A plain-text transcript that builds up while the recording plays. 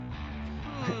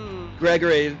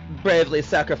Gregory bravely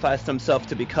sacrificed himself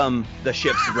to become the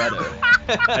ship's rudder.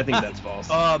 I think that's false.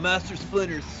 Oh, Master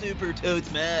Splinter's super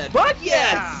totes mad. What?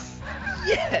 Yes!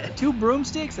 Yeah! 2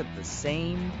 broomsticks at the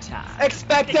same time.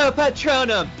 Expecto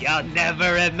Patronum! You'll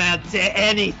never amount to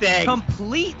anything.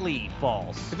 Completely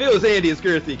false. If it was Andy's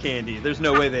girthy candy, there's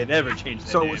no way they'd ever change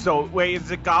that name. So wait, is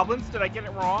it goblins? Did I get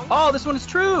it wrong? Oh, this one is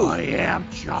true. I am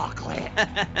chocolate.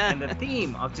 And the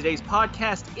theme of today's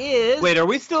podcast is... Wait, are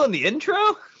we still in the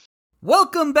intro?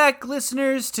 Welcome back,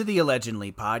 listeners, to the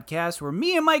Allegedly podcast, where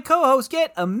me and my co-host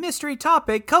get a mystery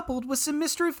topic coupled with some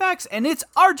mystery facts, and it's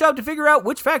our job to figure out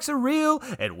which facts are real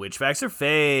and which facts are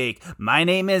fake. My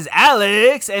name is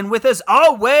Alex, and with us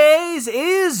always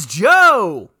is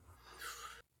Joe.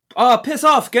 Piss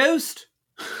off, ghost!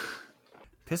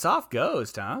 Piss off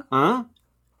Ghost, huh? Huh?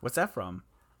 What's that from?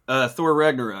 Thor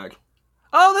Ragnarok.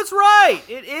 Oh, that's right!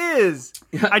 It is!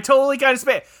 I totally got a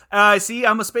space... see,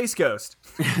 I'm a space ghost.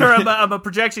 Or I'm a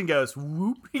projection ghost.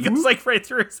 Whoop. He goes like right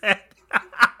through his head.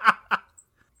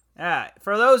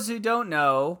 For those who don't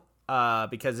know,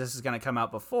 because this is going to come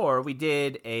out before, we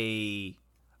did a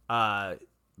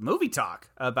movie talk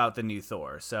about the new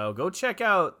Thor. So go check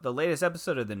out the latest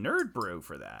episode of the Nerd Brew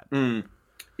for that.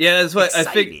 Yeah, that's what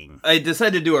Exciting. I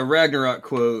decided to do a Ragnarok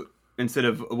quote instead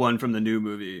of one from the new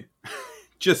movie.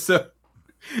 Just so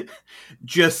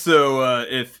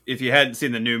if you hadn't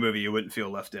seen the new movie, you wouldn't feel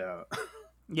left out.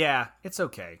 Yeah, it's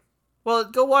okay. Well,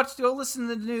 go listen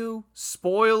to the new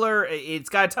spoiler. It's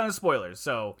got a ton of spoilers,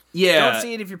 so Yeah. don't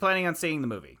see it if you're planning on seeing the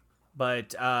movie.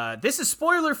 But this is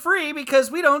spoiler free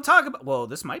because we don't talk about... Well,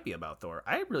 this might be about Thor.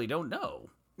 I really don't know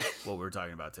what we're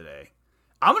talking about today.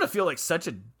 I'm going to feel like such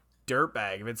a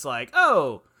dirtbag if it's like,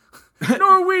 oh,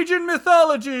 Norwegian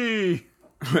mythology.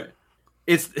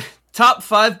 It's top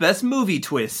 5 best movie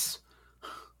twists.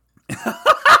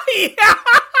 Yeah.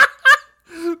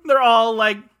 They're all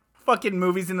like fucking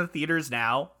movies in the theaters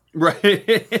now.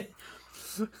 Right.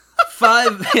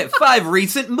 5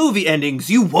 recent movie endings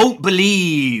you won't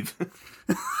believe.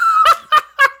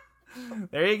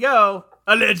 There you go.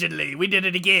 Allegedly, we did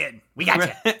it again. We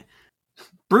got you.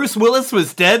 Bruce Willis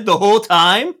was dead the whole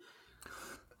time?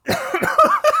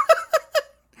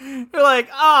 You're like,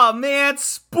 oh man,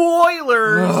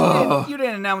 spoilers. You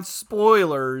didn't announce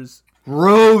spoilers.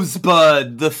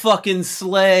 Rosebud, the fucking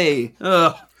sleigh.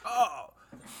 Ugh.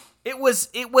 It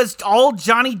was all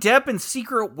Johnny Depp and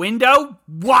Secret Window?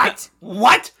 What?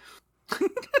 What?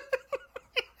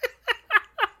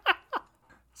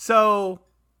 So,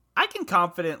 I can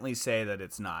confidently say that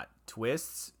it's not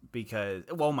twists because,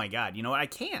 oh my god, you know what? I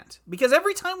can't. Because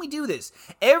every time we do this,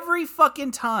 every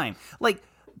fucking time, like,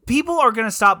 people are going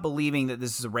to stop believing that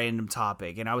this is a random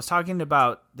topic. And I was talking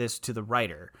about this to the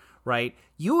writer, right?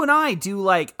 You and I do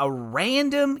like a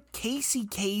random Casey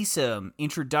Kasem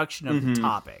introduction of the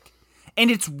topic. And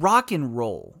it's rock and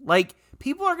roll. Like,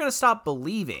 people are going to stop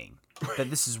believing that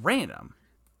this is random.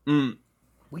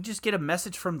 We just get a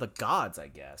message from the gods, I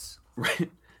guess.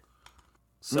 Right.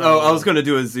 So, I was going to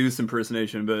do a Zeus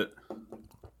impersonation, but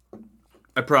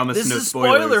I promise this no is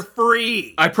spoilers. spoiler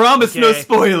free. I promise no Okay.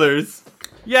 spoilers.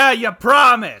 Yeah, you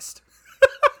promised.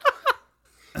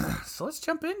 So let's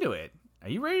jump into it. Are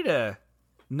you ready to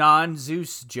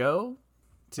non-Zeus Joe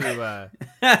to figure out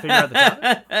the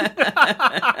topic?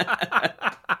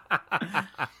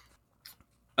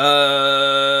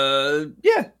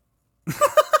 Yeah.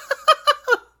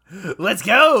 Let's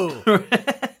go.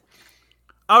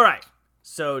 All right.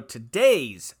 So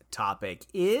today's topic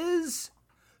is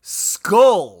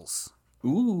skulls.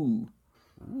 Ooh.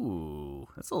 Ooh,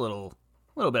 that's a little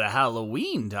bit of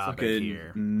Halloween topic Fucking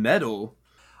here. metal.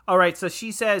 All right, so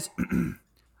she says,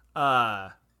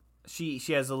 she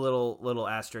has a little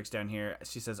asterisk down here.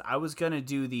 She says, I was gonna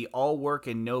do the all work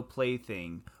and no play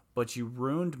thing, but you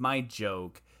ruined my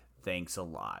joke. Thanks a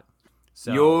lot.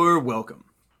 So You're welcome.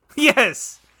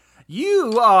 yes,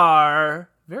 you are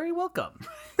very welcome.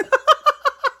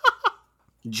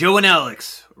 Joe and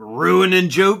Alex, ruining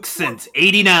jokes since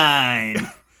 89.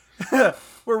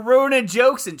 We're ruining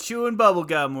jokes and chewing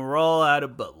bubblegum. We're all out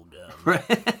of bubblegum.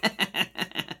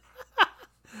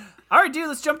 All right, dude,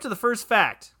 let's jump to the first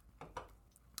fact.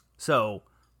 So,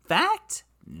 fact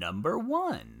number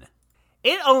 1.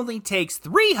 It only takes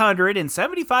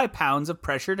 375 pounds of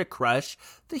pressure to crush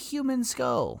the human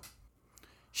skull.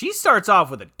 She starts off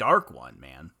with a dark one,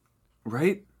 man.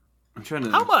 Right? I'm trying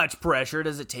to... How much pressure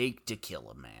does it take to kill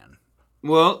a man?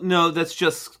 Well, no, that's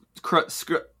just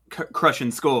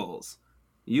crushing skulls.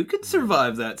 You could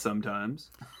survive that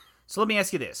sometimes. So let me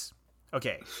ask you this.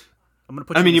 Okay. I'm gonna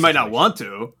put I mean, in a you might not situation. want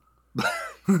to.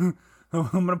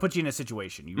 I'm gonna put you in a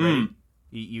situation. You ready?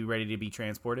 You ready to be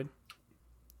transported?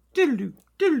 Diddle-doo,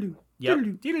 diddle-doo, Yep.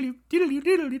 Diddle-doo, diddle-doo,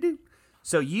 diddle-doo.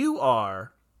 So you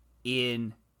are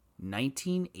in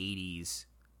 1980s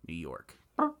New York.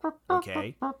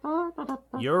 Okay?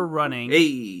 You're running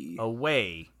Hey,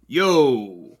 away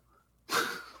yo.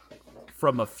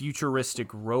 from a futuristic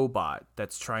robot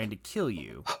that's trying to kill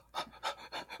you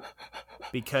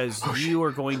because you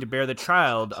are going to bear the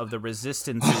child of the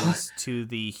resistances to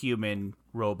the human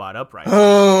robot uprising.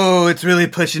 Oh, it's really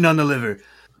pushing on the liver.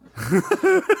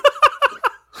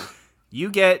 You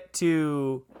get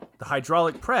to the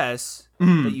hydraulic press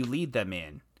that you lead them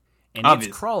in, and Obvious.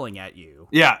 it's crawling at you,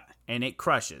 Yeah. and it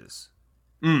crushes.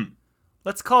 Mm.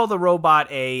 Let's call the robot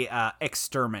a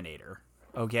exterminator,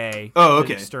 okay? Oh, That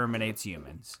okay. exterminates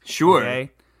humans. Sure.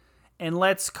 Okay? And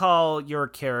let's call your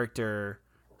character,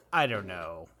 I don't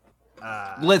know.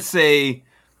 Let's say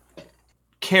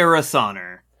Kara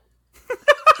Sonner.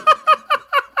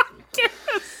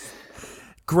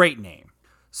 Great name.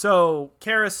 So,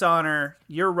 Kara Sonner,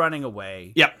 you're running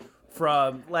away Yep.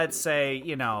 from, let's say,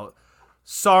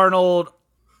 Sarnold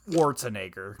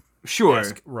Schwarzenegger Sure.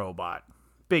 robot.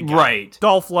 Big guy. Right.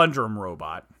 Dolph Lundgren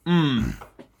robot. Mm.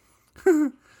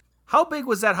 How big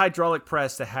was that hydraulic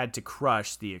press that had to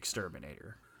crush the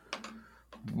exterminator?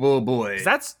 Oh boy.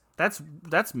 'Cause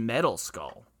that's Metal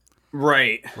Skull,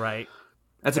 Right. right?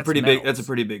 That's a That's pretty metals. big. That's a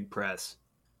pretty big press.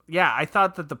 Yeah, I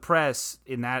thought that the press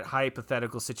in that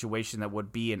hypothetical situation that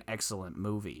would be an excellent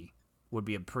movie would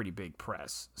be a pretty big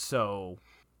press. So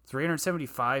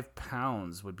 375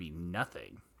 pounds would be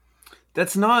nothing.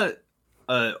 That's not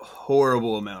a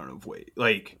horrible amount of weight.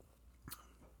 Like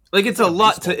it's a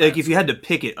lot to baseball like if you had to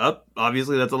pick it up.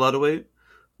 Obviously, that's a lot of weight.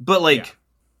 But like,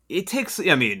 it takes.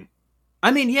 I mean,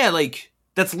 yeah. Like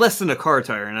that's less than a car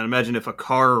tire, and I imagine if a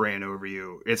car ran over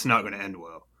you, it's not going to end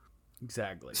well.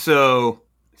 Exactly. So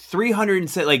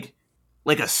 300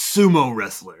 like a sumo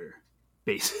wrestler,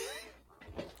 basically.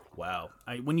 Wow.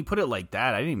 When you put it like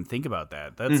that, I didn't even think about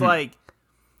that. That's Mm-hmm. like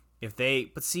if they,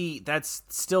 but see, that's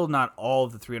still not all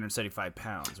of the 375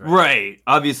 pounds, right? Right.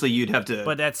 Obviously, you'd have to.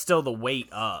 But that's still the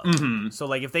weight of. Mhm. So,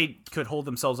 like, if they could hold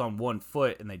themselves on one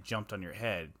foot and they jumped on your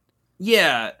head,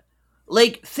 Yeah.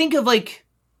 Like, think of, like,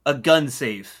 a gun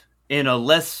safe in a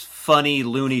less funny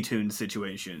Looney Tunes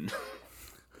situation.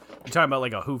 you're talking about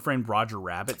like a Who Framed Roger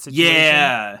Rabbit situation.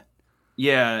 Yeah.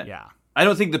 Yeah. Yeah. I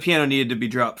don't think the piano needed to be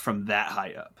dropped from that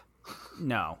high up.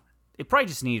 No. It probably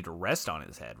just needed to rest on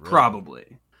his head. Really.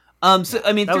 Probably. So,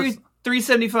 I mean, that was-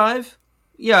 375?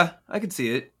 Yeah, I could see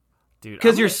it. Dude.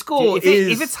 'Cause I'm your gonna- skull if is-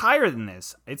 if it's higher than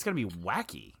this, it's going to be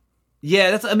wacky.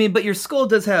 Yeah, but your skull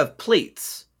does have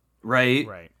plates, right?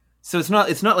 Right. So it's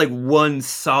not like one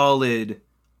solid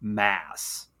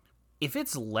mass. If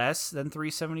it's less than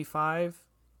 375,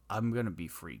 I'm going to be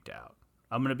freaked out.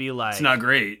 I'm going to be like, It's not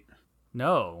great.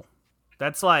 no.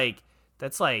 That's like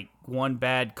one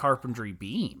bad carpentry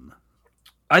beam.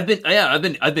 I've been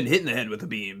hitting the head with a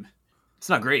beam. It's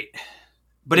not great.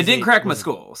 But it Is didn't it- crack my was it-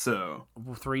 skull, so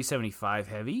 375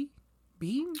 heavy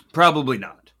beam? probably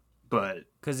not. But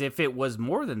Because if it was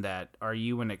more than that, are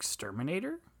you an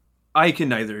exterminator? I can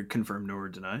neither confirm nor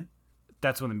deny.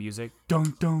 That's when the music.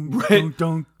 Dun dun Right. dun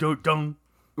dun dun dun.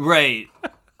 Right.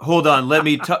 Hold on, let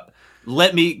me talk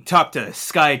to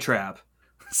Skytrap.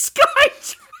 Sky.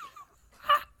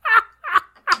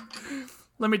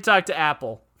 Let me talk to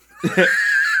Apple.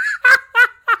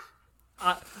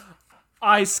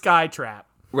 I Skytrap.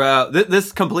 Wow,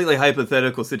 this completely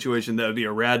hypothetical situation that would be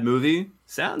a rad movie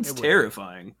sounds would.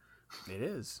 terrifying. It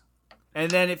is. And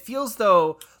then it feels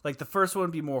though like the first one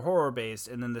would be more horror based,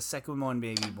 and then the second one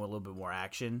maybe a little bit more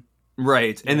action.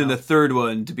 Right, and then know? the third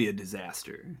one to be a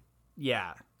disaster.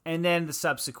 Yeah, and then the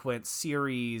subsequent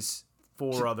series,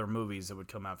 4 other movies that would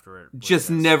come after it. would Just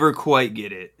just- never quite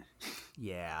get it.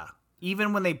 Yeah.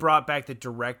 Even when they brought back the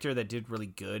director that did really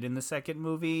good in the second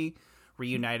movie,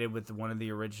 reunited with one of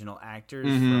the original actors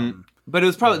from But it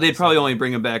was probably they'd probably only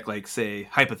bring him back, like, say,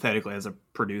 hypothetically as a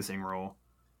producing role.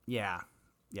 yeah.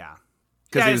 Yeah.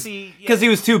 Because he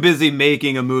was too busy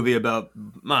making a movie about,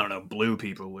 I don't know, blue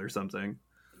people or something.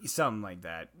 Something like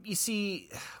that. You see,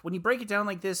 when you break it down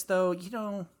like this, though,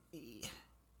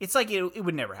 it's like it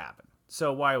would never happen.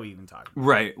 So why are we even talking?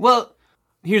 Right. Well,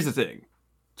 here's the thing.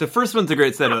 The first one's a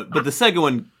great setup, but the second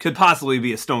one could possibly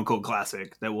be a Stone Cold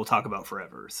classic that we'll talk about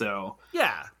forever. So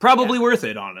Yeah. probably worth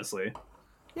it, honestly.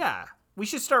 Yeah. We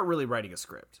should start really writing a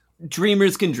script.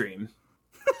 Dreamers can dream.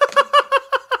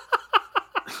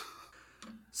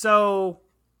 So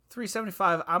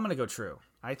 375, I'm going to go true.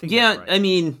 I think Yeah, that's right. I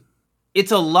mean,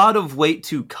 it's a lot of weight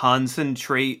to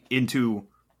concentrate into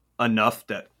enough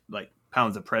that, like,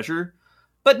 pounds of pressure.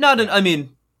 But not I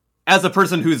mean, as a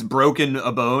person who's broken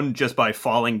a bone just by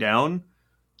falling down,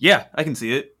 Yeah, I can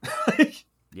see it.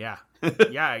 Yeah,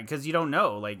 yeah, because you don't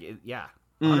know. Like,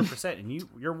 100%. And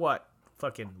you're what?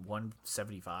 Fucking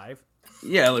 175?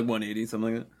 Yeah, like 180,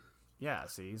 something like that. Yeah,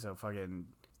 see, so fucking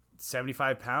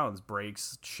 75 pounds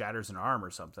breaks, shatters an arm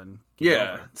or something.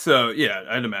 Yeah, so yeah,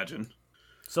 I'd imagine.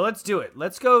 So let's do it.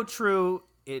 Let's go true.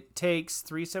 It takes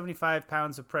 375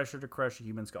 pounds of pressure to crush a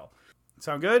human skull.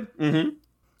 Sound good? Mm-hmm.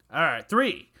 All right,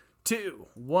 3, 2,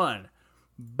 1,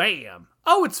 bam.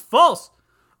 Oh, it's false.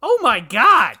 Oh my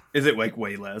God. Is it like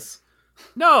way less?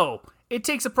 No, it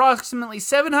takes approximately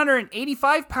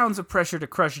 785 pounds of pressure to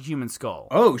crush a human skull.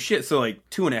 Oh shit! So like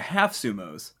 2.5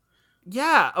 sumos.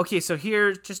 Yeah. Okay, so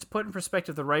here, just to put in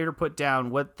perspective, the writer put down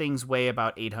what things weigh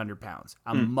about 800 pounds.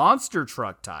 A monster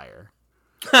truck tire,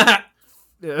 a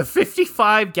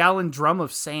 55-gallon drum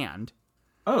of sand,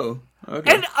 Oh,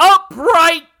 okay. an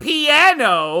upright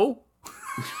piano.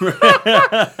 Who would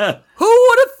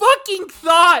have fucking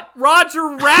thought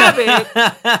Roger Rabbit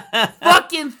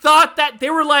fucking thought that? They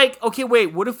were like, okay,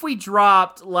 wait, what if we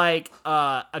dropped like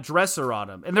a dresser on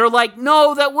him? And they're like,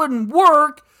 no, that wouldn't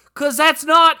work because that's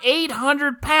not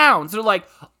 800 pounds. They're like,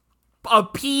 a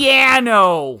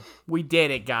piano. We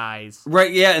did it, guys.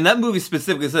 Right? Yeah, and that movie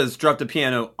specifically says dropped a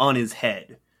piano on his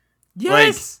head.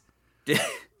 Yes.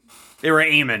 They were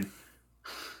aiming.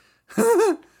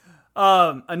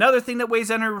 Another thing that weighs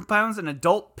 100 pounds, an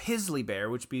adult Pizzly bear,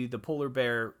 which be the polar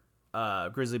bear,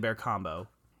 grizzly bear combo.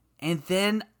 And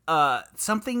then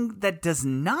something that does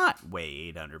not weigh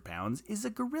 800 pounds is a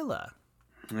gorilla.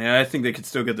 Yeah, I think they could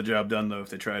still get the job done, though, if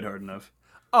they tried hard enough.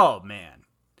 Oh, man.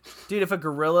 Dude, if a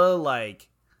gorilla, like,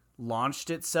 launched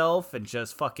itself and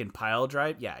just fucking pile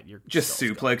drive, yeah, you're Just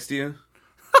skull's suplexed you?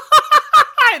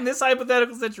 in this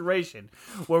hypothetical situation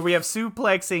where we have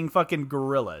suplexing fucking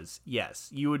gorillas, yes,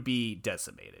 you would be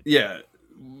decimated. Yeah.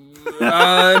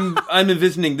 I'm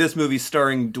envisioning this movie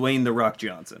starring Dwayne "The Rock"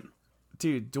 Johnson.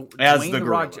 Dude, As Dwayne the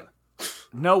Rock gorilla.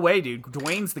 No way, dude.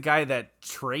 Dwayne's the guy that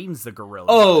trains the gorilla.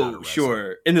 Oh,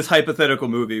 sure. In this hypothetical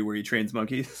movie where he trains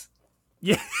monkeys.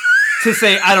 Yeah. To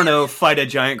say, I don't know, fight a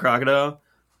giant crocodile.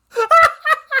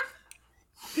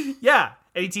 Yeah.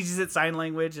 And he teaches it sign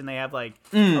language and they have like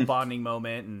a bonding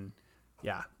moment and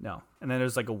yeah, no. And then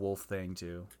there's like a wolf thing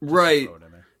too. Just Right. throw it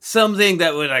in there. Something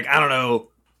that would, like, I don't know,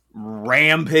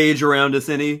 rampage around a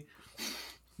city.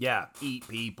 Yeah. Eat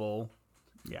people.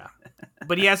 Yeah.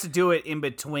 But he has to do it in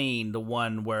between the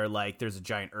one where like there's a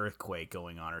giant earthquake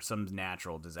going on or some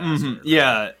natural disaster. right?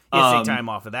 Yeah. He has to take time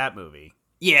off of that movie.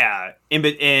 Yeah.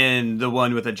 In the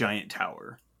one with a giant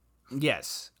tower.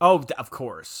 Yes. Oh, of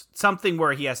course. Something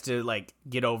where he has to like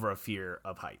get over a fear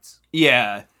of heights.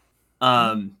 Yeah.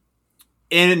 And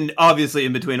obviously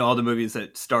in between all the movies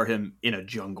that star him in a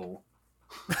jungle.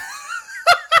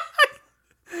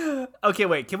 Okay,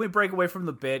 wait. Can we break away from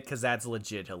the bit? Because that's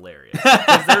legit hilarious.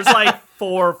 'Cause there's like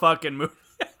 4 fucking movies.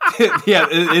 Yeah,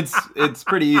 it's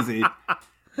pretty easy.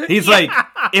 He's like,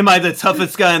 am I the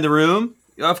toughest guy in the room?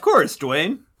 Of course,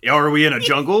 Dwayne. Are we in a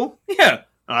jungle? Yeah,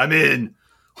 I'm in.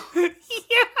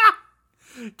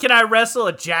 Yeah. Can I wrestle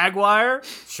a jaguar?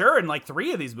 Sure, in like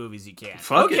 3 of these movies you can.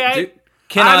 Fuck okay. it. Dude.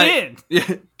 Can I'm I? in.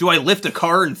 Yeah, do I lift a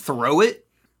car and throw it?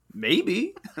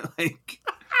 Maybe. Like,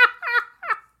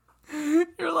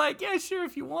 You're like, yeah, sure,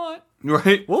 if you want.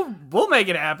 right? We'll make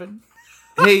it happen.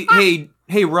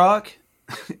 Hey, Rock.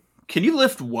 Can you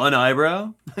lift one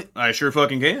eyebrow? I sure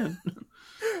fucking can.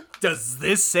 Does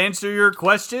this answer your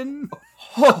question?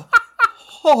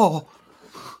 Oh.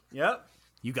 Yep.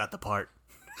 You got the part.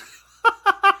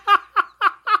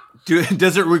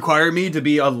 Does it require me to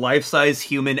be a life-size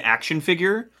human action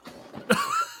figure?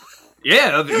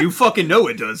 Yeah, you fucking know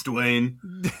it does, Dwayne.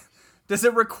 Does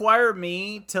it require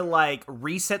me to, like,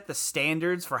 reset the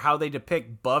standards for how they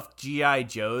depict buff G.I.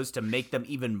 Joes to make them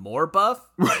even more buff?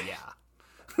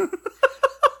 Yeah.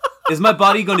 Is my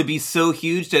body going to be so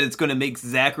huge that it's going to make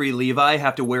Zachary Levi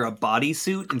have to wear a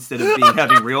bodysuit instead of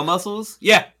having real muscles?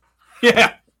 Yeah.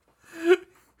 Yeah.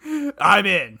 I'm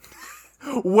in.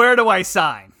 Where do I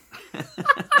sign?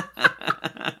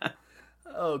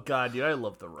 Oh, God, dude, I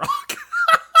love The Rock.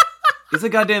 He's a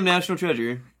goddamn national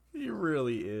treasure. He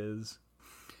really is.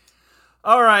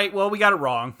 All right, well, we got it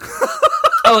wrong.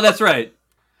 Oh, that's right.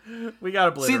 We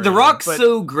got to See, The Rock's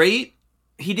so great,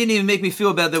 he didn't even make me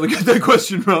feel bad that we got that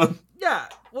question wrong. Yeah,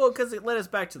 well, because it led us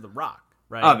back to The Rock,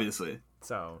 right? Obviously.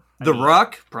 So The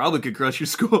Rock probably could crush your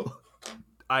skull.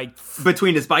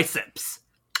 Between his biceps.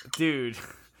 Dude,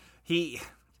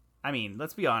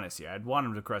 let's be honest here. I'd want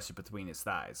him to crush it between his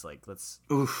thighs. Like, let's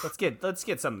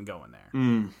get something going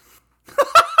there.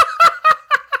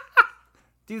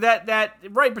 Dude, that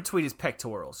right between his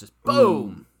pectorals, just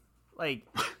boom. Like,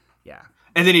 yeah.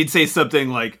 And then he'd say something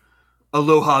like,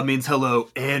 Aloha means hello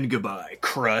and goodbye,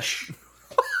 crush.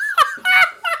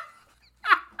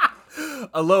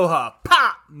 Aloha,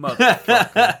 pop,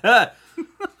 motherfucker.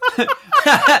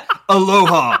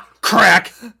 Aloha,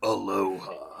 crack,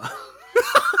 aloha.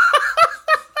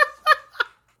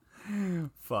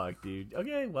 Fuck, dude.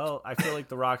 Okay, well, I feel like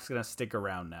The Rock's gonna stick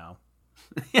around now.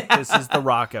 This is the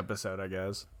Rock episode, I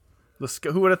guess.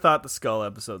 Who would have thought the Skull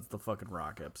episode's the fucking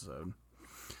Rock episode?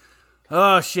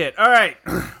 Oh, shit. All right,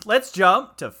 let's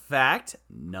jump to fact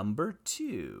number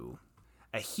 2.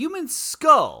 A human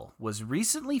skull was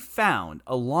recently found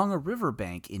along a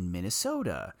riverbank in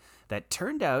Minnesota that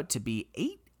turned out to be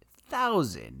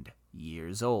 8,000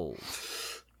 years old.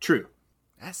 True.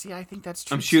 See, I think that's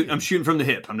true. I'm shooting from the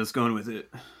hip. I'm just going with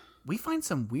it. We find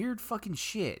some weird fucking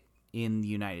shit in the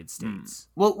United States.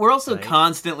 Well, we're also Right.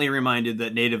 constantly reminded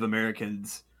that Native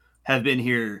Americans have been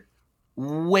here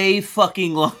way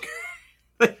fucking longer.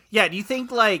 Yeah, do you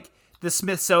think, like, the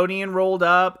Smithsonian rolled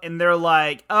up and they're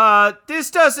like, this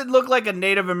doesn't look like a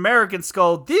Native American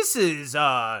skull. This is,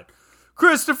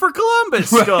 Christopher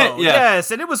Columbus Right, skull. yeah. Yes,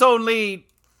 and it was only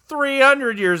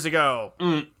 300 years ago.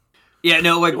 Yeah,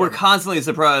 no, like, we're constantly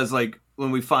surprised, like, when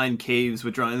we find caves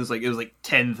with drawings, like, it was, like,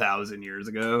 10,000 years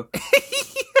ago.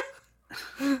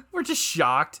 We're just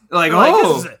shocked. Like, We're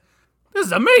oh. this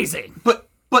is amazing. But,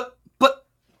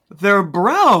 they're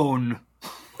brown.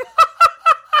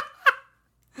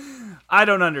 I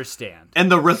don't understand.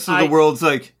 And the rest of the world's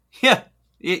like, yeah,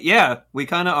 we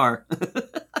kind of are.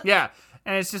 Yeah,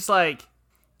 and it's just like,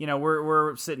 you know,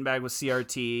 we're sitting back with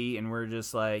CRT and we're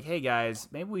just like, hey guys,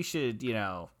 maybe we should, you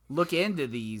know, look into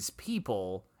these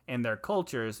people and their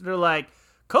cultures. They're like,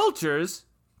 cultures?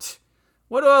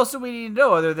 What else do we need to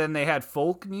know other than they had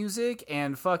folk music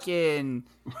and fucking,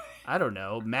 I don't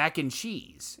know, mac and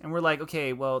cheese? And we're like,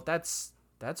 okay, well, that's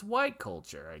white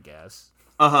culture, I guess.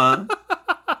 Uh-huh.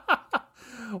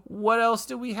 What else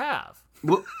do we have?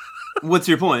 What's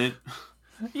your point?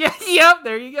 Yeah, yep,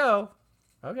 there you go.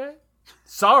 Okay.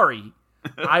 Sorry,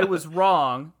 I was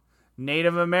wrong.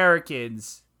 Native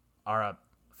Americans are a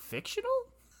fictional?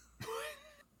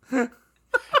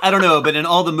 I don't know, but in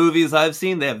all the movies I've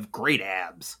seen, they have great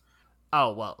abs.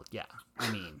 Oh, well, yeah. I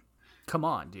mean, come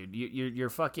on, dude. You're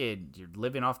fucking, you're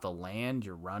living off the land.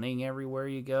 You're running everywhere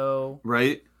you go.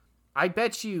 Right? I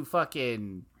bet you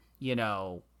fucking, you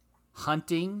know,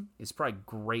 hunting is probably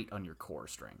great on your core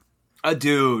strength.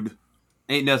 Dude,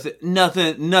 ain't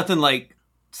nothing like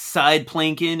side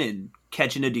planking and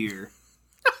catching a deer.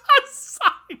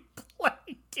 Side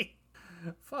planking.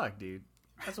 Fuck, dude.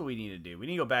 That's what we need to do. We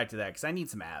need to go back to that because I need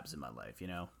some abs in my life. You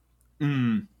know.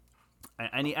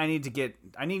 I need to get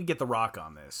the Rock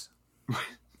on this.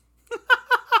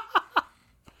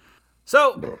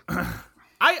 So,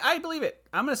 I believe it.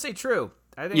 I'm gonna say true.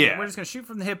 I think we're just gonna shoot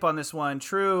from the hip on this one.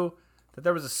 True that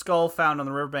there was a skull found on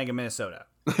the riverbank of Minnesota.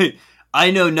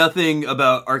 I know nothing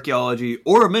about archaeology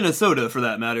or Minnesota, for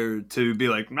that matter, to be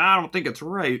like, nah, I don't think it's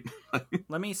right.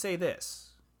 Let me say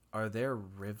this: are there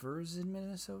rivers in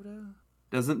Minnesota?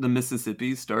 Doesn't the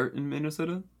Mississippi start in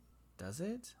Minnesota? Does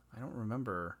it? I don't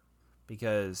remember.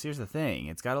 Because here's the thing: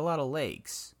 it's got a lot of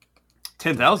lakes.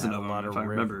 10,000 of them, if I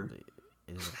remember.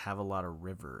 Does it have a lot of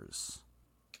rivers?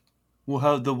 Well,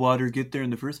 how'd the water get there in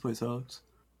the first place, Alex?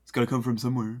 It's got to come from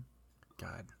somewhere.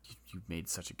 God, you made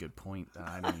such a good point that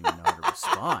I don't even know how to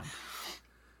respond.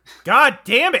 God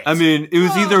damn it! I mean, it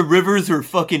was either rivers or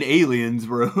fucking aliens,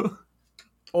 bro.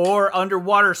 Or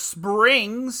underwater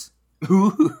springs.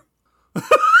 Who?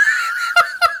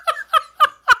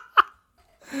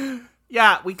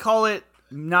 Yeah, we call it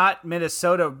not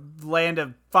Minnesota, land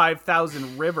of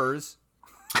 5,000 rivers.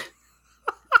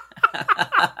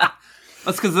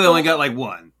 That's because they only got like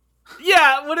one.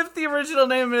 Yeah, what if the original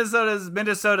name of Minnesota is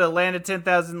Minnesota, land of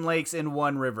 10,000 lakes in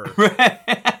one river?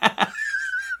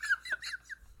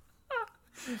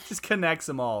 Just connects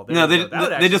them all. There No, you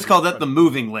go. they just call that the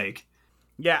moving lake.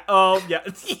 Yeah, oh, yeah.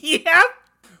 Yeah.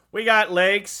 We got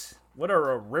lakes. What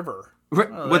are a river?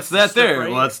 What's that's that the strip there?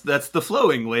 right Well, that's the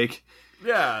flowing lake.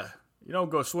 Yeah, you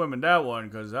don't go swimming that one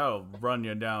because that'll run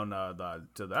you down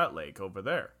to that lake over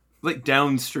there. Like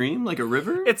downstream, like a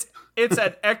river? It's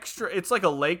an extra. It's like a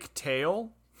lake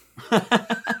tail.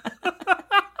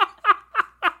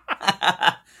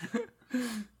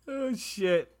 Oh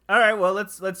shit! All right, well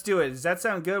let's do it. Does that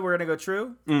sound good? We're gonna go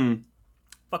true.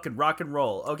 Fucking rock and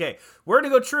roll. Okay, we're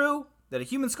gonna go true. That a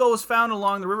human skull was found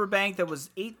along the riverbank that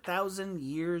was 8,000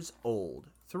 years old.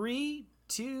 3,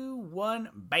 2, 1,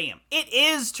 bam! It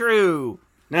is true.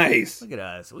 Nice. Look at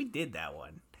us. We did that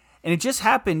one. And it just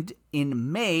happened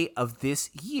in May of this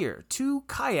year. 2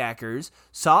 kayakers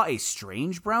saw a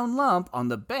strange brown lump on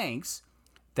the banks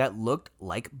that looked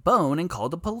like bone and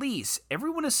called the police.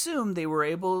 Everyone assumed they were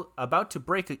about to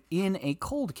break in a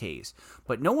cold case,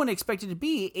 but no one expected to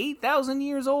be 8,000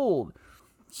 years old.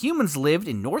 Humans lived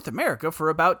in North America for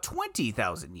about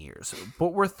 20,000 years,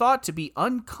 but were thought to be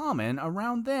uncommon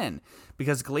around then,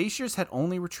 because glaciers had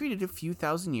only retreated a few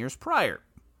thousand years prior.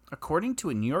 According to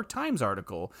a New York Times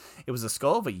article, it was the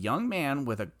skull of a young man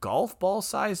with a golf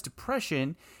ball-sized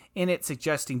depression in it,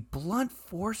 suggesting blunt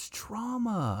force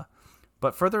trauma.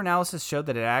 But further analysis showed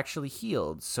that it actually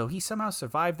healed, so he somehow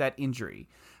survived that injury.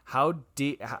 How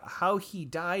he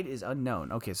died is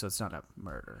unknown. Okay, so it's not a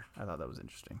murder. I thought that was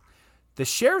interesting. The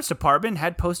sheriff's department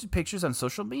had posted pictures on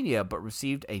social media, but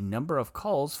received a number of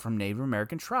calls from Native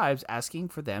American tribes asking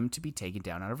for them to be taken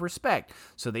down out of respect.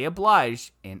 So they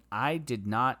obliged, and I did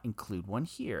not include one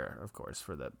here, of course,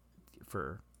 for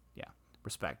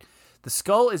respect. The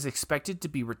skull is expected to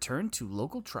be returned to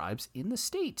local tribes in the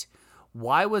state.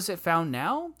 Why was it found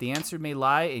now? The answer may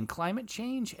lie in climate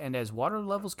change, and as water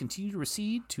levels continue to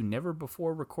recede to never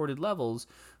before recorded levels,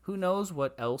 who knows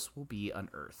what else will be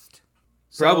unearthed.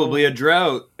 Probably a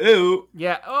drought. Ew.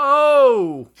 Yeah.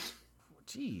 Oh!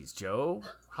 Jeez, Joe.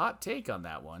 Hot take on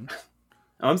that one.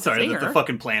 Oh, I'm sorry Singer. that the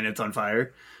fucking planet's on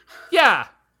fire. Yeah.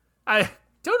 I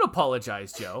don't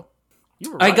apologize, Joe.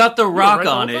 You were I right. got the You were rock right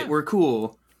the on whole it. time. We're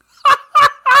cool.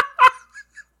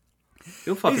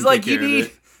 He'll fucking He's like, take care of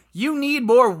it. you need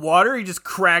more water. He just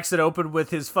cracks it open with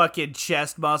his fucking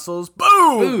chest muscles. Boom!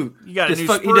 Ooh, You got a just new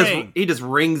fuck- spring. he just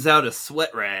wrings out a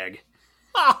sweat rag.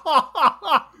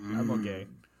 I'm okay.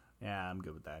 Yeah, I'm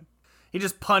good with that. He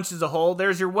just punches a hole.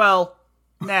 There's your well.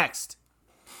 Next.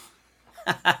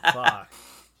 Fuck.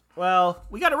 Well,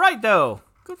 we got it right, though.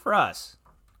 Good for us. I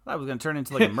thought it was going to turn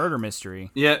into like a murder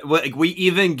mystery. Yeah, like we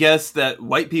even guessed that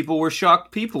white people were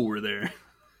shocked people were there.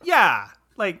 Yeah.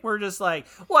 Like, we're just like,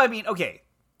 well, I mean, okay.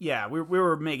 Yeah, we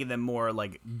were making them more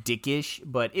like dickish,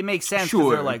 but it makes sense because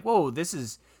Sure. they're like, whoa, this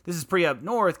is pretty up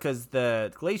north because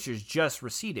the glaciers just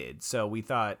receded. So we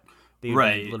thought they'd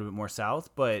Right. be a little bit more south,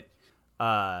 but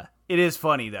it is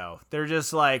funny though. They're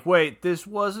just like, wait, this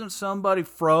wasn't somebody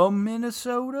from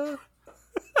Minnesota?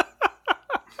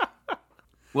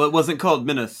 Well, it wasn't called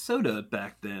Minnesota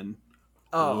back then.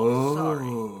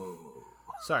 Oh,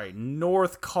 sorry,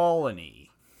 North Colony.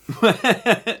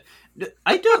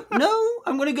 I don't know.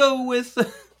 I'm gonna go with.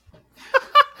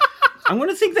 I'm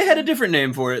gonna think they had a different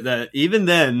name for it. That even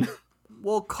then.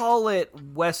 We'll call it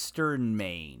Western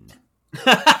Maine.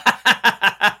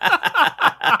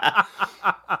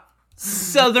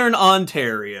 Southern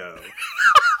Ontario.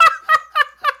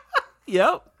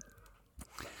 Yep.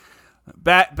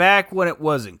 Back when it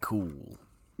wasn't cool.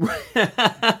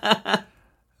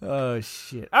 Oh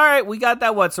shit. All right, we got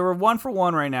that one. So we're 1 for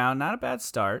 1 right now. Not a bad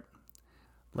start.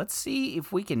 Let's see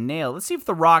if we can nail. Let's see if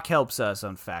The Rock helps us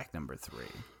on fact number 3.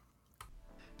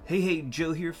 Hey,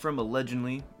 Joe here from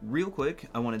Allegedly. Real quick,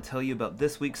 I want to tell you about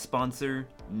this week's sponsor,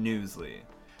 Newsly.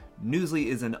 Newsly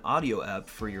is an audio app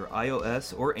for your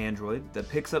iOS or Android that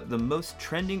picks up the most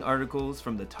trending articles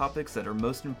from the topics that are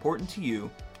most important to you,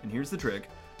 and here's the trick,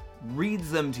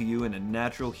 reads them to you in a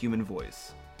natural human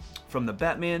voice. From the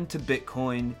Batman to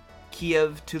Bitcoin,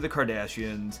 Kiev to the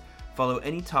Kardashians, follow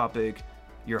any topic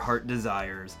your heart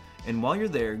desires. And while you're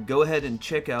there, go ahead and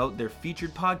check out their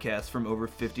featured podcasts from over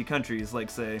 50 countries, like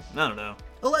say, I don't know,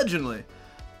 Allegedly.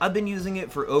 I've been using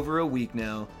it for over a week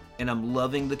now, and I'm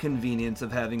loving the convenience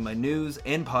of having my news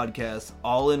and podcasts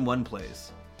all in one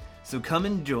place. So come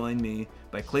and join me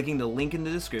by clicking the link in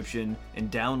the description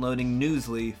and downloading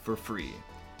Newsly for free.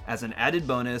 As an added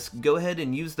bonus, go ahead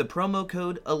and use the promo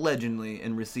code Allegedly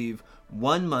and receive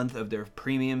 1 month of their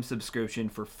premium subscription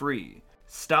for free.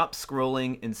 Stop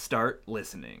scrolling and start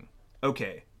listening.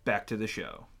 Okay, back to the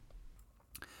show.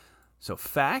 So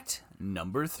fact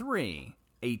number 3.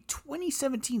 A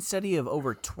 2017 study of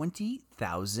over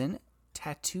 20,000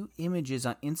 tattoo images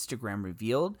on Instagram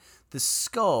revealed the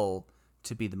skull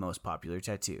to be the most popular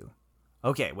tattoo.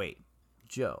 Okay, wait.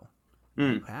 Joe,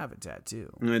 you have a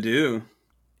tattoo. I do.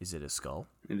 Is it a skull?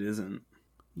 It isn't.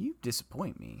 You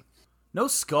disappoint me. No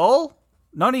skull?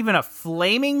 Not even a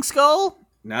flaming skull?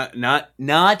 Not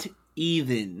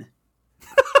even.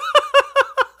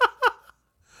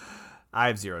 I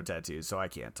have 0 tattoos, so I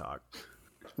can't talk.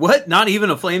 What? Not even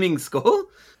a flaming skull?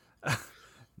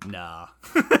 Nah.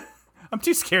 I'm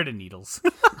too scared of needles.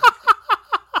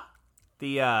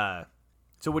 So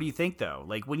what do you think, though?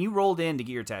 Like, when you rolled in to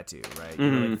get your tattoo, right?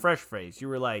 You were like, fresh face. You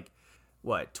were like,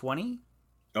 what, 20?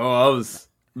 Oh,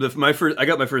 I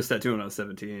got my first tattoo when I was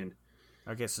 17.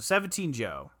 Okay, so 17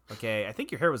 Joe. Okay, I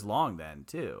think your hair was long then,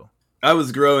 too. I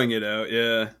was growing it out,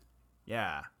 yeah.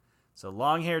 Yeah. So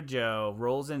long-haired Joe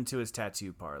rolls into his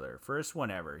tattoo parlor. First one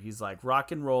ever. He's like,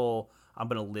 rock and roll, I'm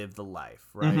going to live the life,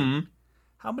 right? Mm-hmm.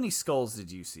 How many skulls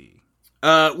did you see?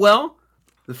 Well,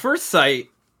 the first sight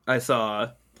I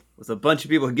saw was a bunch of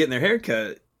people getting their hair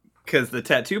cut because the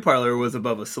tattoo parlor was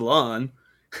above a salon.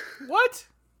 What?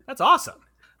 That's awesome.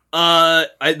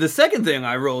 The second thing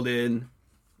I rolled in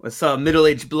was saw a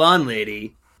middle-aged blonde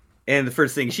lady, and the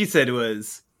first thing she said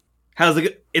was, "How's it go?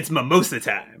 It's mimosa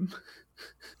time."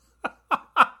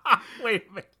 Wait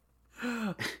a minute.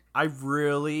 I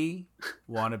really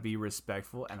want to be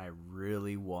respectful, and I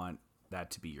really want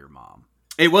that to be your mom.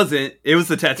 It wasn't. It was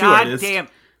the tattoo God artist. damn.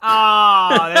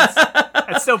 Oh,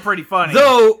 that's still pretty funny.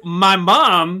 Though my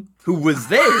mom, who was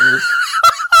there,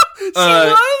 She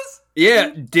was? yeah,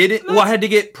 did it. Well, I had to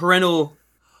get parental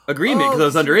agreement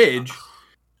because I was underage.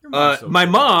 Your mom's so My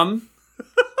cool. mom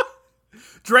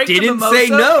Drank the didn't mimosa? say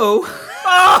no.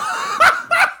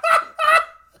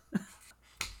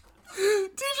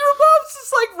 Dude, your mom's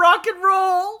just like rock and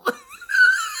roll.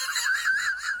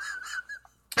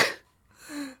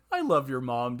 I love your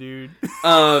mom, dude.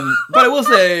 But I will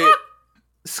say,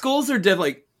 skulls are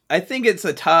definitely. I think it's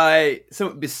a tie. So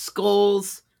it'd be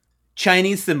skulls,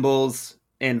 Chinese symbols,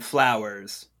 and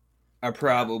flowers are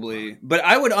probably. But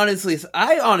I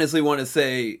honestly want to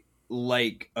say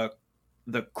like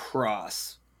the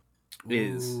cross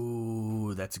is.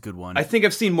 Ooh, that's a good one. I think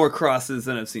I've seen more crosses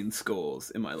than I've seen skulls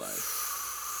in my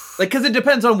life. Like, because it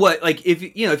depends on what. Like, if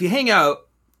you hang out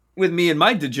with me and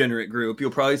my degenerate group,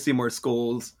 you'll probably see more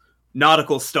skulls,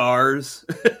 nautical stars.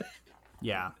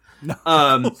 Yeah.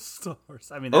 No.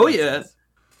 Stars. I mean, that Oh makes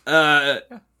yeah.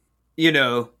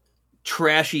 sense.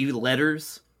 Trashy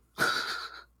letters.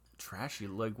 Trashy.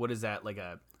 Like, what is that? Like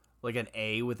an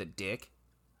A with a dick?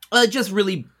 Just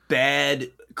really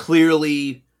bad,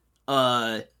 clearly,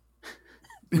 not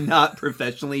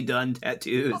professionally done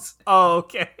tattoos. Oh,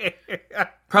 okay.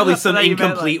 Probably some I thought you meant,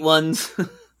 incomplete ones.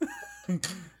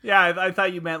 Yeah, I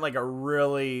thought you meant like a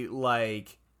really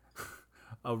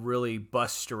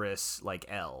busterous like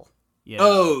L. You know?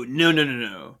 Oh,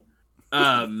 no.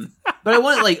 But I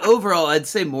want, like, overall, I'd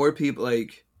say more people,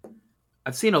 like,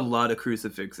 I've seen a lot of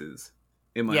crucifixes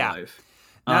in my life.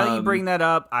 Now that you bring that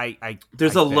up, I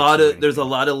there's I a bet lot you of a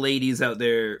lot of ladies out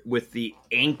there with the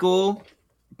ankle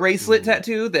bracelet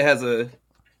tattoo that has a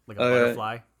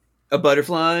butterfly. A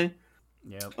butterfly.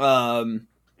 Yep.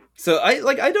 So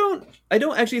I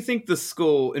don't actually think the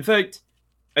skull. In fact,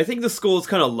 I think the skull's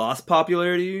kind of lost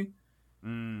popularity.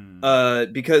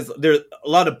 Because there's a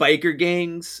lot of biker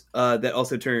gangs that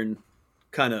also turn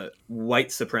kind of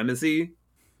white supremacy.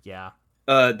 Yeah.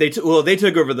 They took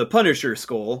over the Punisher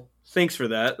skull. Thanks for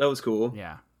that. That was cool.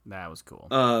 Yeah, that was cool.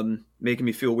 Making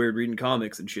me feel weird reading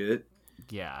comics and shit.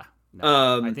 Yeah.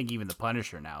 No, I think even the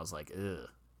Punisher now is like, ugh.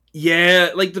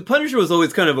 Yeah, like the Punisher was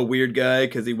always kind of a weird guy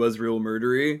because he was real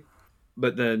murdery,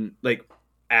 but then like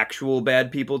actual bad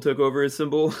people took over his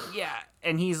symbol. Yeah,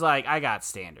 and he's like, I got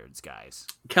standards, guys.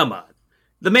 Come on,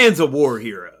 the man's a war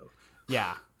hero.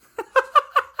 Yeah.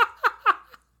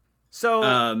 So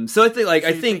I think like I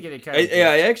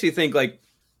I actually think like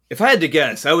if I had to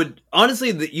guess, I would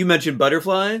honestly. You mentioned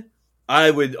butterfly.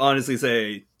 I would honestly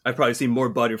say I've probably seen more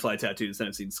butterfly tattoos than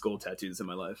I've seen skull tattoos in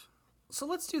my life. So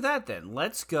let's do that then.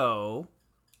 Let's go.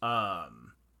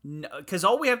 Because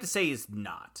all we have to say is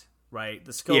not, right?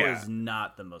 The skull is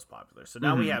not the most popular. So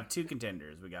now we have two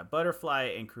contenders. We got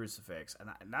butterfly and crucifix. And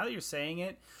now that you're saying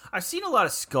it, I've seen a lot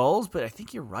of skulls, but I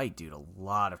think you're right, dude. A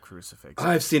lot of crucifixes.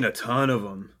 I've seen a ton of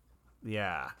them.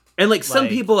 Yeah. And like some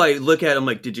people, I look at them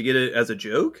like, did you get it as a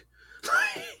joke?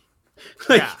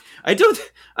 Yeah. I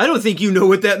don't think you know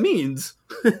what that means.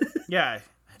 Yeah.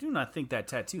 I do not think that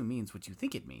tattoo means what you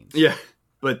think it means. Yeah,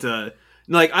 but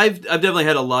like I've definitely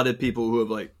had a lot of people who have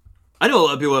like, I know a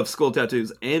lot of people who have skull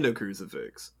tattoos and a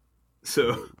crucifix.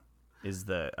 So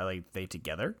are they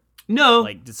together? No,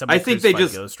 Like, did somebody I think they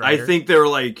crucify just. Ghost I Rider? think they were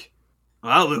like,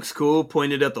 oh, that looks cool.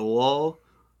 Pointed at the wall.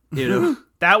 You know.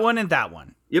 That one and that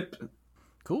one. Yep.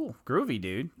 Cool. Groovy,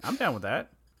 dude. I'm down with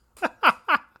that.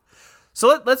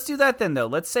 So let's do that then, though.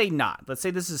 Let's say not. Let's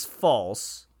say this is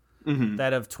false. Mm-hmm.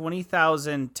 That of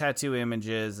 20,000 tattoo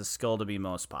images, the skull to be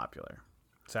most popular.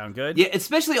 Sound good? Yeah,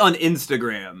 especially on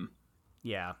Instagram.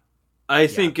 Yeah. I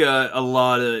think a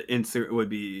lot of Instagram would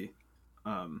be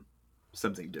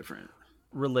something different.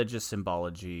 Religious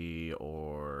symbology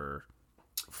or...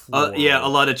 Yeah, a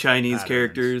lot of Chinese patterns.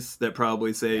 characters that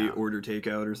probably say order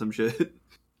takeout or some shit.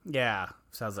 Yeah.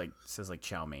 Says like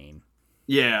chow mein.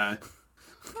 Yeah.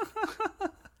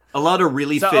 A lot of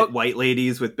really So- fit white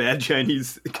ladies with bad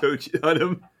Chinese coach on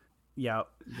them. Yeah.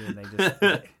 Dude, they just...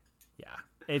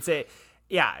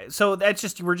 Yeah, so that's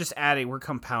just we're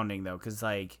compounding though, because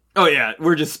like Oh yeah,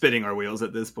 we're just spinning our wheels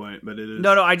at this point, but it is.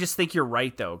 no, I just think you're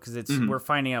right though, because it's we're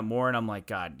finding out more, and I'm like,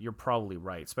 God, you're probably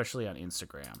right, especially on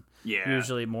Instagram. Yeah.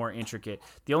 Usually more intricate.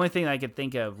 The only thing I could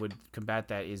think of would combat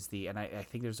that is and I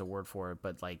think there's a word for it,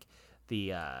 but like the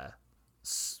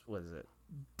what is it?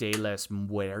 De los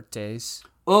Muertes.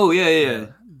 Oh yeah.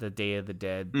 The Day of the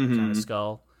Dead kind of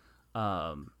skull.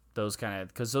 Those kind of,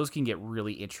 because those can get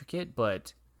really intricate,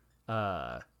 but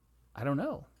I don't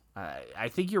know. I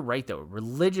think you're right though.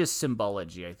 Religious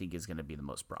symbology, I think, is going to be the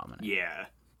most prominent. Yeah.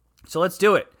 So let's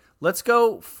do it. Let's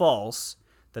go false.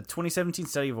 The 2017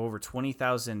 study of over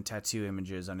 20,000 tattoo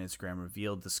images on Instagram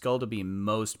revealed the skull to be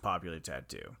most popular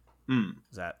tattoo.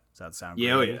 Does that sound good?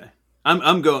 Yeah, oh yeah.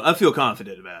 I'm going. I feel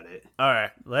confident about it. All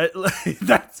right.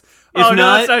 That's. If no,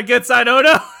 not- that's not a good sign. Oh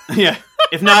no. Yeah.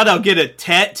 If not, I'll get a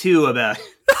tattoo about it.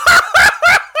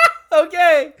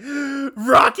 Okay.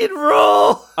 Rock and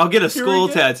roll. I'll get a we skull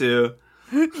go. tattoo.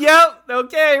 Yep.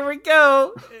 Okay. Here we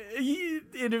go.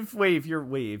 And if you're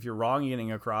wrong, you're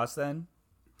getting a cross then.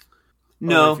 Or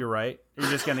No. if you're right,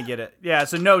 you're just gonna get it. Yeah.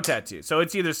 So no tattoo. So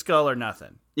it's either skull or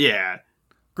nothing. Yeah.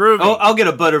 Groovy. Oh, I'll get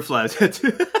a butterfly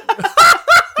tattoo.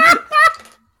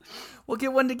 We'll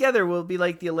get one together. We'll be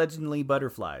like the allegedly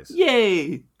butterflies.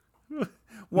 Yay. One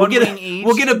We'll wing each.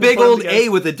 we'll get a We'll big put 'em old together. A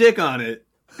with a dick on it.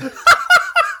 Allegedly.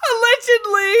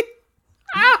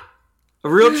 A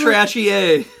real trashy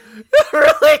A.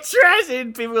 Really trashy.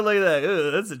 And people look at that.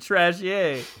 Ugh, that's a trashy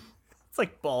A. It's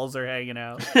like balls are hanging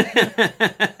out.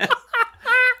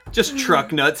 Just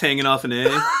truck nuts hanging off an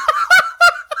A.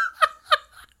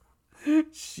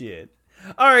 Shit.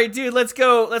 All right, dude, let's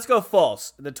go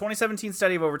false. The 2017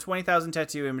 study of over 20,000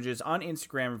 tattoo images on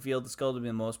Instagram revealed the skull to be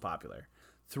the most popular.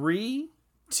 3,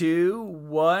 2,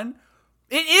 1.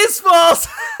 It is false.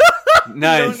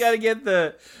 Nice. You got to get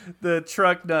the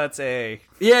truck nuts A.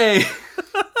 Yay.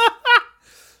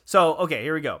 So, okay,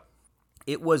 here we go.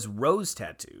 It was rose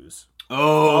tattoos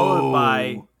Oh. followed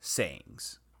by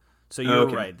sayings. So you're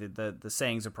Okay. right. The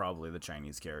sayings are probably the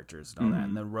Chinese characters and all that,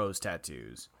 and the rose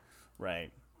tattoos,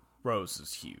 right? Rose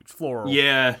is huge. Floral.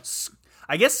 Yeah.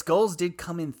 I guess skulls did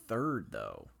come in third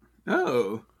though.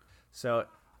 Oh. So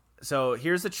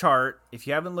here's the chart. If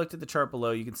you haven't looked at the chart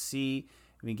below, you can see,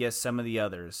 you can guess some of the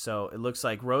others. So it looks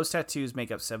like rose tattoos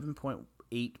make up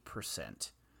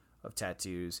 7.8% of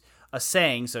tattoos. A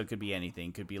saying, so it could be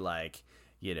anything. Could be like,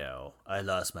 I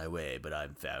lost my way, but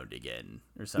I'm found again,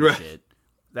 or some Right. shit.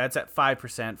 That's at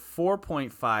 5%.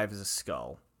 4.5 is a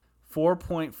skull.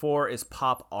 4.4 is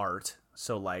pop art,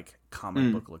 so like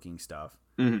comic book looking stuff.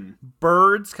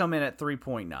 Birds come in at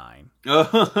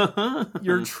 3.9.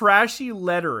 Your trashy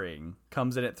lettering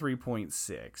comes in at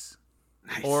 3.6.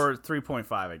 Nice. Or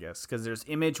 3.5, I guess, because there's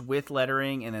image with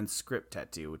lettering and then script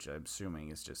tattoo, which I'm assuming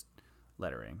is just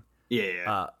lettering.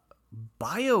 Yeah.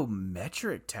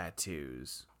 Biometric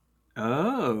tattoos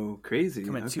Oh, crazy.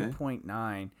 come at Okay.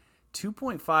 2.9.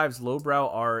 2.5 is lowbrow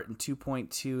art, and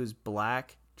 2.2 is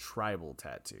black tribal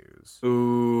tattoos.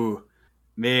 Ooh.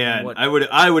 Man, What- I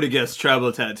would have guessed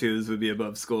tribal tattoos would be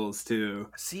above skulls too.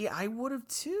 See, I would have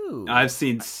too. I've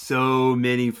seen so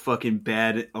many fucking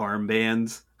bad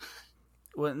armbands.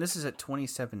 Well, and this is at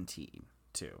 2017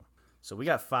 too. So we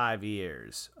got 5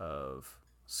 years of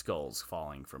skulls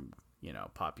falling from,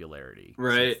 popularity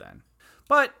Right. since then.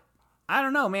 But I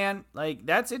don't know, man. Like,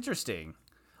 that's interesting.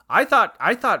 I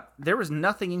thought there was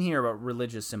nothing in here about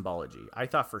religious symbology. I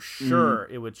thought for sure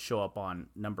it would show up on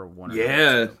number 1 or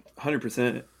Yeah, 2.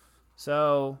 100%.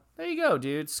 So there you go,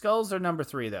 dude. Skulls are number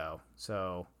 3 though.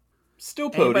 So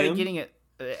Still anybody podium. getting it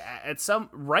at some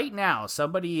right now,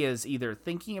 somebody is either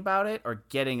thinking about it or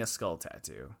getting a skull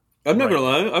tattoo. I'm not gonna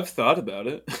lie, I've thought about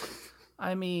it.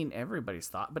 I mean, everybody's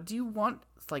thought, but do you want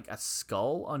like a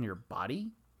skull on your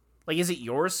body? Like, is it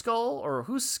your skull, or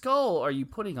whose skull are you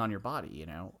putting on your body?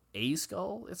 A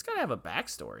skull? It's gotta have a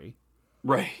backstory.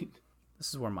 Right. This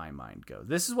is where my mind goes.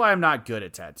 This is why I'm not good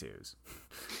at tattoos.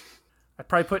 I'd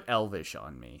probably put Elvish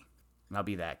on me, and I'll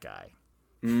be that guy.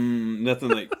 Nothing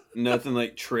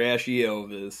like trashy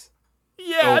Elvis.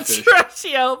 Yeah, Elfish.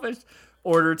 trashy Elvish.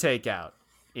 Order takeout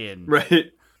in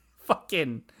Right.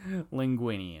 fucking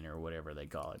Linguinian or whatever they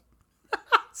call it.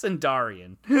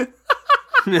 Sandarian.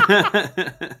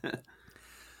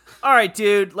 All right,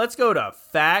 dude, let's go to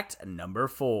fact number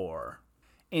 4.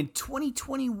 In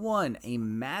 2021, a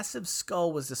massive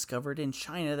skull was discovered in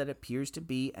China that appears to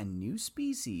be a new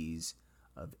species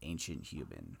of ancient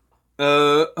human.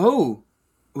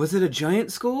 Was it a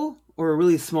giant skull or a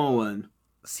really small one?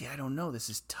 See, I don't know. This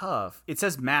is tough. It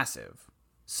says massive.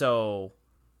 So,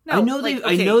 no,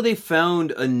 I know they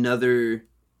found another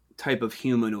type of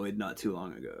humanoid not too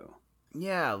long ago.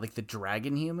 Yeah, like the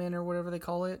dragon human or whatever they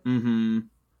call it. Mm-hmm.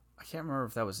 I can't remember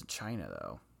if that was in China,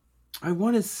 though. I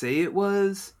want to say it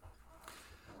was.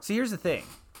 See, here's the thing,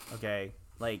 okay?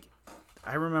 Like,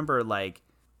 I remember, like,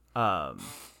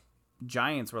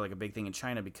 giants were, like, a big thing in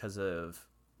China because of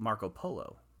Marco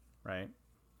Polo, right?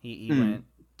 He went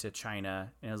to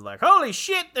China and was like, holy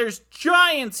shit, there's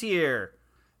giants here!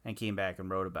 And came back and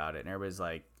wrote about it. And everybody's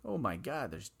like, oh my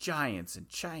god, there's giants in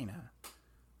China,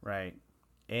 right?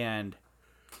 And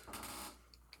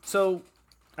so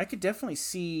I could definitely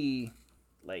see,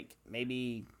 like,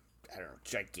 maybe, I don't know,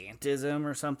 gigantism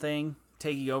or something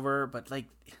taking over, but, like,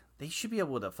 they should be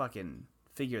able to fucking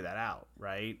figure that out,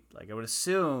 right? Like, I would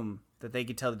assume that they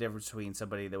could tell the difference between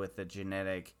somebody that with the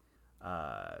genetic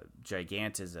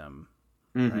gigantism,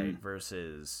 right,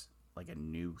 versus, like, a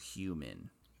new human.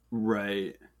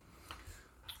 Right.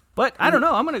 But I don't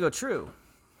know. I'm going to go true.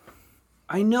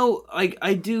 I know, like,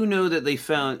 I do know that they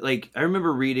found, like, I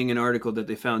remember reading an article that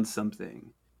they found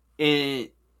something. And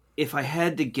if I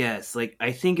had to guess, like,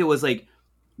 I think it was, like,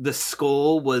 the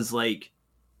skull was, like,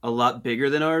 a lot bigger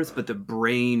than ours, but the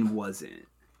brain wasn't.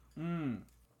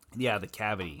 Yeah, the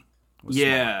cavity. Was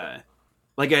Yeah. small.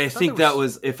 Like, I think there that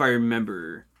was, if I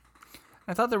remember.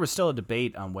 I thought there was still a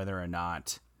debate on whether or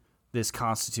not this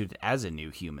constituted as a new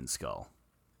human skull.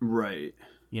 Right.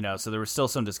 You know, so there was still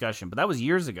some discussion, but that was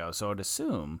years ago, so I'd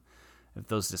assume if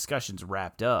those discussions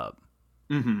wrapped up.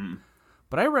 Mm-hmm.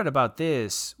 But I read about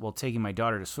this while taking my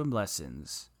daughter to swim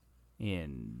lessons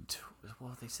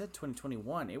well, they said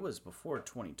 2021. It was before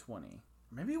 2020.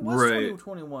 Maybe it was Right.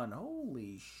 2021.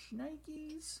 Holy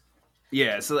shnikes.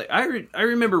 Yeah, so, like, I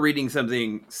remember reading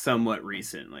something somewhat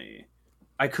recently.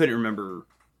 I couldn't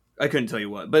tell you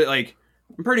what, but, like,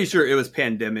 I'm pretty sure it was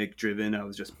pandemic driven. I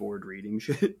was just bored reading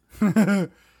shit.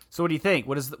 So what do you think?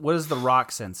 What does the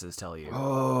rock senses tell you?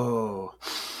 Oh.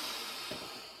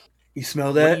 You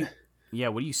smell that?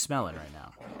 What are you smelling right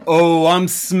now? Oh, I'm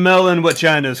smelling what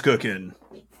China's cooking.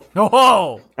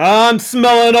 Oh! I'm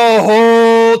smelling a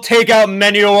whole takeout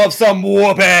menu of some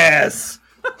whoop ass.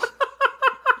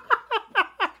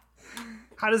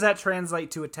 How does that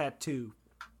translate to a tattoo?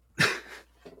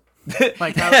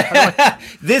 Like how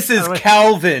This is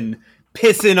Calvin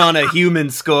pissing on a human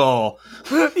skull.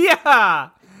 yeah.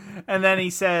 And then he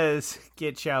says,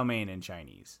 "Get chow mein in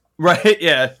Chinese." Right?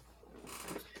 Yeah.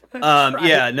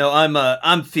 Yeah. No,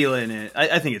 I'm feeling it.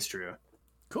 I think it's true.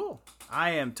 Cool.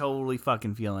 I am totally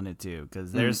fucking feeling it too,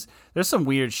 because there's some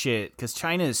weird shit. Because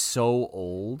China is so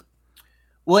old.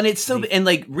 Well, and it's so, and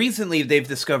like recently they've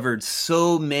discovered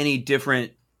so many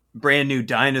different brand new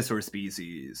dinosaur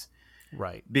species.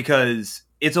 Right. Because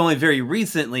it's only very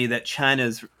recently that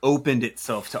China's opened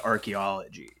itself to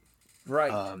archaeology.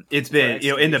 Right. It's been,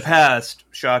 in the past,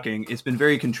 shocking, it's been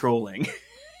very controlling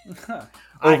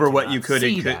over what you could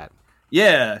and could.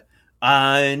 Yeah,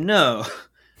 I know,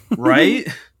 right?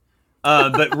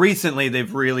 But recently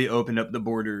they've really opened up the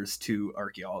borders to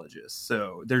archaeologists.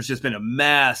 So there's just been a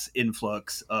mass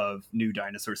influx of new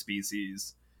dinosaur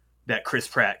species that Chris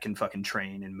Pratt can fucking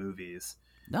train in movies.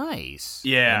 Nice.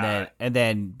 Yeah. And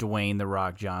then Dwayne the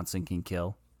Rock Johnson can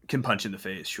kill. Can punch in the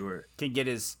face, sure. Can get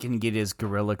his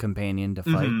gorilla companion to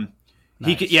fight. Mm-hmm. Nice.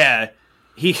 He could, yeah.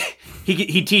 He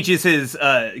teaches his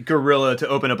gorilla to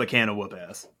open up a can of whoop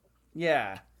ass.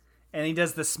 Yeah. And he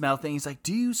does the smell thing. He's like,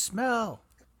 "Do you smell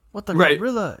what the Right.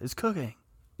 gorilla is cooking?"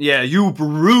 Yeah, you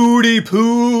broody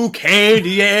poo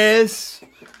candy ass.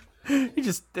 And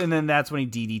then that's when he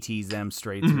DDTs them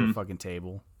straight to a fucking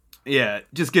table. Yeah,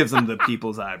 just gives them the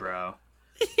people's eyebrow.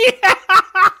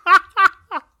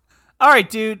 All right,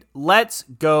 dude, let's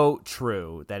go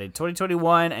true. That in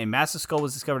 2021, a massive skull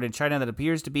was discovered in China that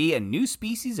appears to be a new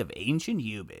species of ancient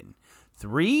human.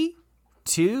 3,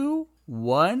 2,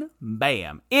 1,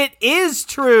 bam. It is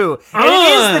true. It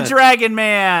is the Dragon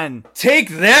Man. Take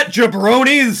that,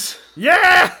 jabronis!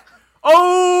 Yeah.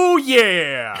 Oh,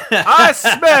 yeah. I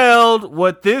smelled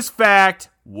what this fact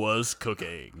was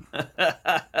cooking.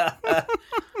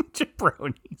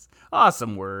 Jabronis.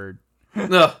 Awesome word.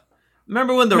 Ugh.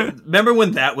 Remember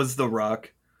when that was The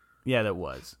Rock? Yeah, that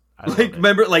was. I love Like, it.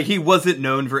 remember, like, he wasn't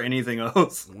known for anything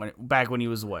else. Back when he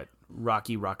was what?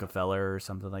 Rocky Rockefeller or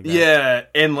something like that? Yeah,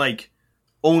 and, like,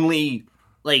 only,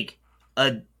 like,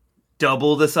 a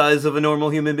double the size of a normal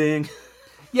human being.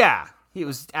 Yeah. He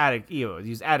was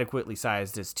adequately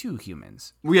sized as 2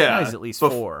 humans. Yeah. Now he's at least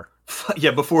 4.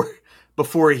 Yeah,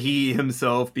 before he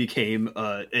himself became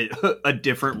a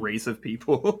different race of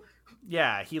people.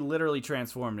 Yeah, he literally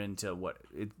transformed into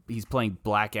he's playing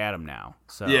Black Adam now.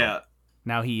 So Yeah.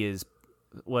 now he is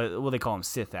what they call him,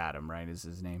 Sith Adam, right? Is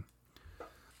his name?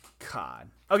 God.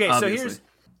 Okay, Obviously.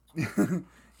 so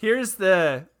Here's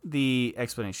the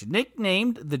explanation.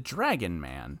 Nicknamed the Dragon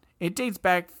Man, it dates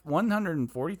back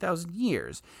 140,000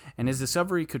 years, and his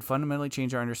discovery could fundamentally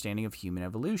change our understanding of human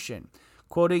evolution.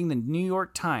 Quoting the New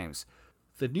York Times,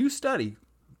 the new study,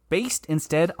 based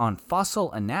instead on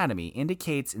fossil anatomy,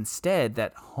 indicates instead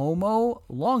that Homo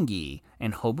longi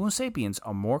and Homo sapiens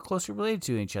are more closely related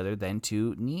to each other than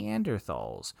to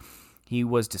Neanderthals. He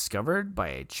was discovered by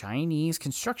a Chinese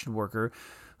construction worker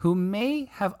who may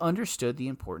have understood the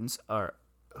importance of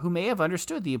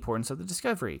the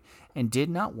discovery and did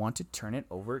not want to turn it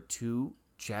over to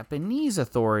Japanese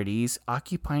authorities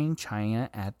occupying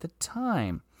China at the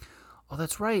time. Oh,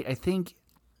 that's right. I think,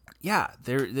 yeah.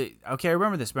 Okay, I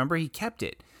remember this. Remember, he kept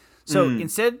it. So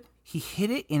instead, he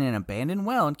hid it in an abandoned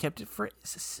well and kept it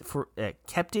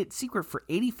secret for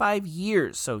 85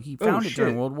 years. So he found it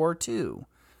during World War II.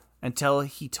 Until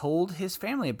he told his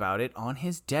family about it on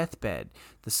his deathbed.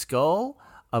 The skull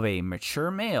of a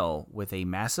mature male with a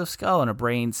massive skull and a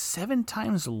brain 7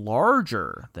 times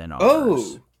larger than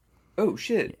ours. Oh,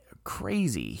 shit.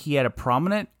 Crazy. He had a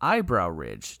prominent eyebrow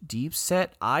ridge,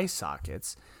 deep-set eye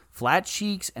sockets, flat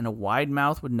cheeks, and a wide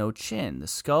mouth with no chin. The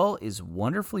skull is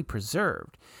wonderfully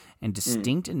preserved and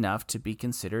distinct enough to be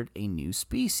considered a new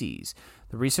species.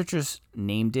 The researchers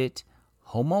named it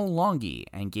Homo longi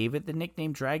and gave it the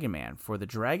nickname Dragon Man, for the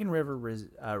Dragon River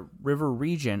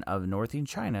region of northern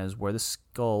China is where the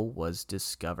skull was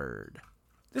discovered.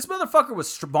 This motherfucker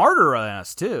was smarter than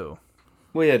us, too.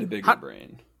 We had a bigger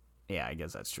brain. Yeah, I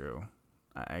guess that's true.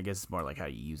 I guess it's more like how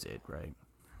you use it, right?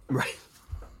 Right.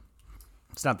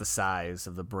 It's not the size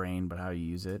of the brain, but how you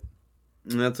use it.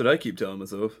 And that's what I keep telling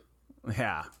myself.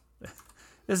 Yeah.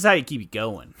 This is how you keep it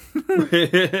going.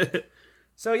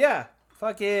 So, yeah.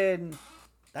 Fucking...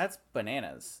 That's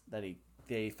bananas that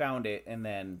they found it and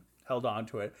then held on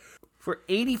to it for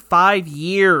 85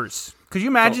 years. Could you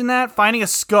imagine that? Finding a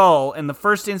skull and the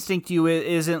first instinct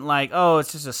isn't like, oh,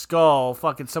 it's just a skull.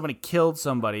 Fucking somebody killed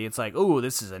somebody. It's like, oh,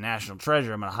 this is a national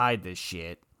treasure. I'm going to hide this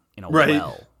shit in a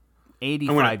well.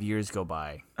 85 years go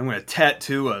by. I'm going to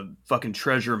tattoo a fucking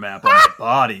treasure map on my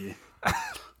body.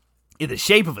 In the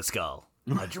shape of a skull.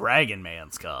 A Dragon Man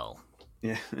skull.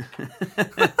 Yeah.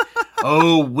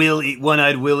 Oh, Willie,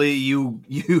 one-eyed Willie, you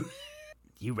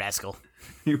rascal.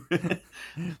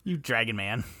 You Dragon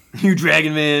Man. You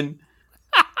Dragon Man.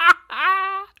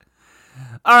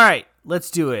 All right, let's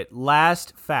do it.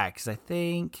 Last facts. I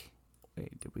think.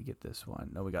 Wait, did we get this one?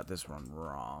 No, we got this one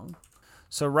wrong.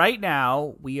 So right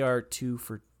now we are 2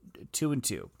 and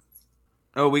 2.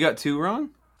 Oh, we got 2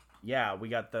 wrong? Yeah, we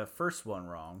got the first one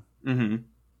wrong. Mm-hmm.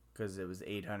 Because it was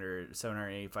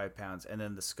 785 pounds, and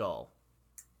then the skull.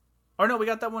 Oh no, we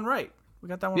got that one right.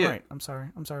 Right. I'm sorry.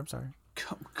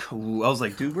 Cool. I was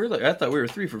like, dude, I thought we were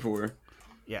 3 for 4.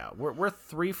 Yeah, we're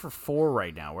 3 for 4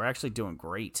 right now. We're actually doing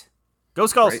great. Go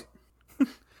Skulls! Right.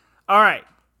 All right,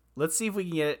 let's see if we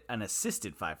can get an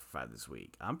assisted 5 for 5 this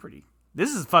week.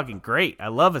 This is fucking great. I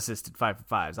love assisted 5 for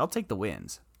 5s. I'll take the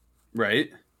wins.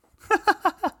 Right.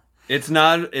 It's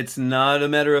not a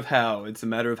matter of how. It's a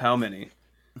matter of how many.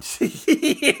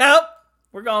 Yep.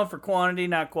 We're going for quantity,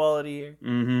 not quality here.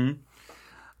 Mm-hmm.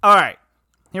 All right.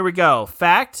 Here we go.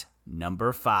 Fact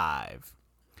number 5.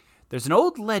 There's an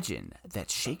old legend that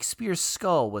Shakespeare's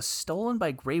skull was stolen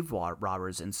by grave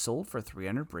robbers and sold for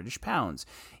 300 British pounds,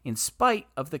 in spite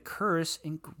of the curse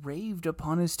engraved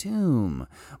upon his tomb.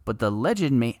 But the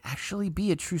legend may actually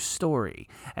be a true story,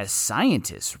 as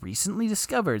scientists recently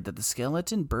discovered that the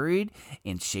skeleton buried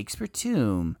in Shakespeare's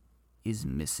tomb is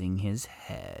missing his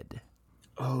head.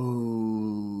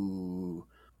 Oh,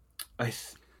 I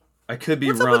could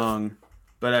be wrong,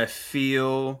 but I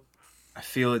feel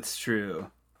it's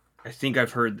true. I think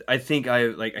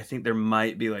there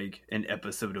might be like an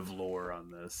episode of lore on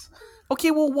this.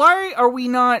 Okay, well, why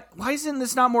isn't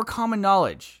this not more common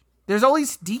knowledge? There's all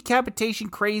these decapitation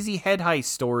crazy head heist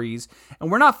stories, and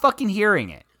we're not fucking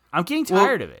hearing it. I'm getting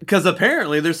tired of it. Because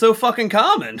apparently they're so fucking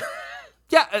common.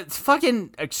 Yeah, it's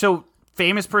fucking, so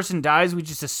famous person dies, we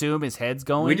just assume his head's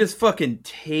going? We just fucking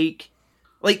take,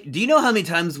 like, do you know how many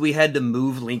times we had to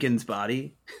move Lincoln's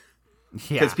body?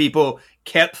 Yeah. Because people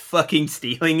kept fucking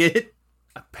stealing it.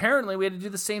 Apparently, we had to do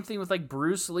the same thing with, like,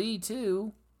 Bruce Lee,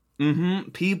 too. Mm-hmm.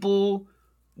 People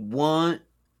want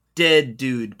dead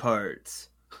dude parts.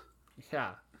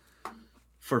 Yeah.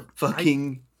 For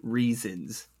fucking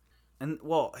reasons. And,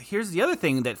 well, here's the other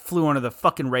thing that flew under the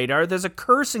fucking radar. There's a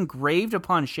curse engraved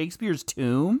upon Shakespeare's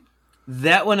tomb.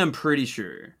 That one I'm pretty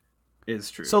sure is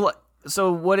true.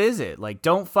 So what is it? Like,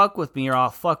 don't fuck with me or I'll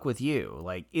fuck with you.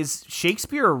 Like, is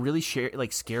Shakespeare a really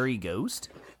scary ghost?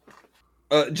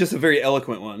 Just a very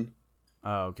eloquent one.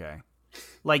 Oh, okay.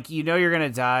 Like, you know you're gonna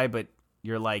die, but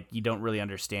you're like, you don't really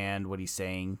understand what he's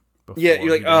saying. Yeah,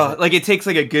 you're like, he does oh, it. like it takes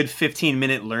like a good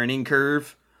 15-minute learning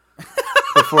curve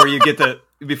before you get the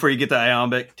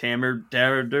iambic tammer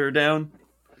down.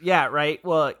 Yeah, right.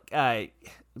 Well,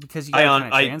 because you gotta kinda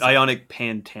translate. Ionic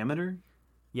pentameter.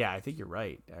 Yeah, I think you're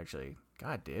right. Actually,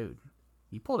 God, dude,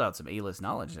 you pulled out some A-list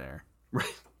knowledge there. Right.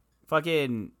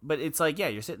 Fucking, but it's like, yeah,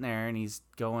 you're sitting there and he's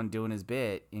doing his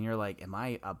bit, and you're like, am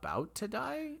I about to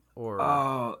die? Or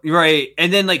Oh, right.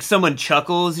 And then like someone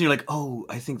chuckles, and you're like, oh,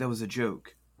 I think that was a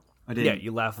joke. I didn't. yeah,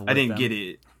 you laugh. With I didn't them. get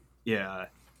it. Yeah.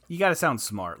 You gotta sound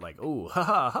smart, like, oh, ha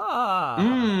ha ha.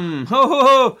 Ho ho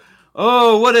ho!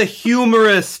 Oh, what a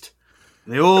humorist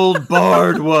the old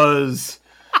bard was.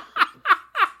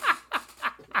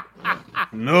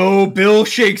 No, Bill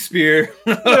Shakespeare.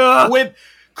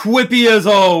 Quippy as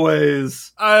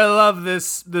always. I love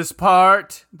this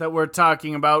part that we're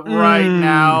talking about right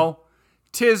now.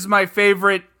 'Tis my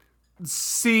favorite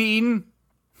scene.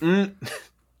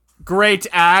 Great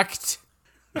act.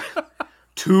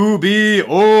 To be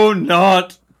or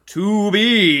not to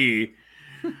be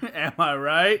Am I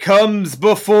right? comes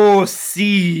before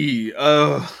see.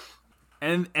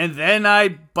 And then I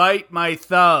bite my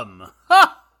thumb.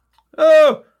 Ha!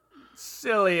 Oh,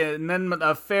 Silly. And then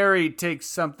a fairy takes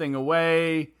something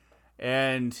away.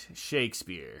 And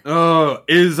Shakespeare. oh,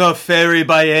 is a fairy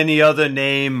by any other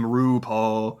name,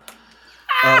 RuPaul?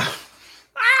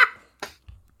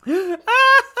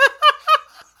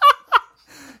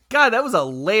 God, that was a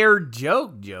layered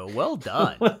joke, Joe. Well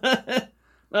done.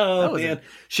 Oh was man,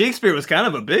 Shakespeare was kind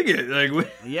of a bigot. Like,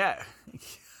 Yeah.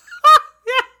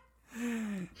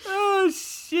 Oh,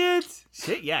 shit.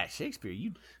 Yeah, Shakespeare,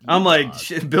 you I'm like,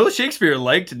 dog. Bill Shakespeare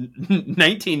liked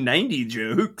 1990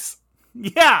 jokes.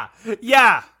 Yeah.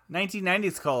 1990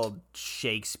 is called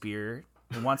Shakespeare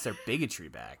and wants their bigotry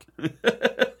back.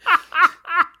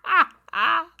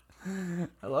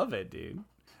 I love it, dude.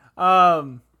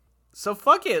 So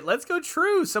fuck it. Let's go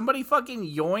true. Somebody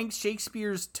fucking yoinks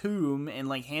Shakespeare's tomb and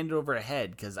like hand it over a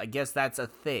head, because I guess that's a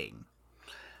thing.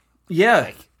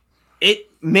 Yeah,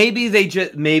 maybe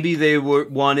they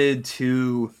wanted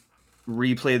to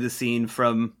replay the scene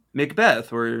from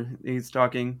Macbeth where he's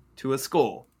talking to a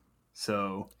skull.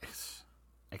 So,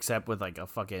 Except with like a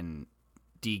fucking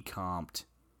decomped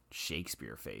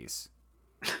Shakespeare face.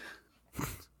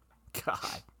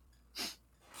 God.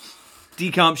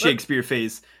 decomp Shakespeare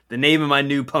face, the name of my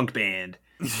new punk band.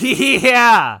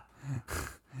 Yeah.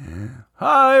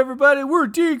 Hi, everybody. We're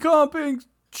decomping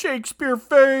Shakespeare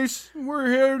face. We're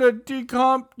here to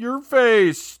decomp your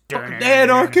face.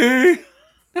 Anarchy.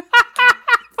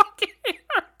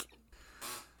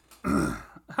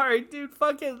 All right, dude.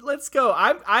 Fuck it. Let's go.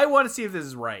 I want to see if this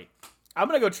is right. I'm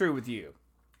gonna go true with you.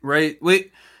 Right?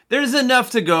 Wait, there's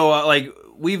enough to go. Like,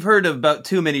 we've heard of about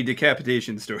too many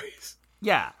decapitation stories.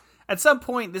 Yeah. At some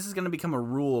point, this is going to become a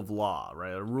rule of law,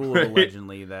 right? A rule of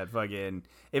allegedly that fucking,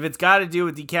 if it's got to do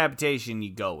with decapitation,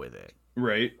 you go with it.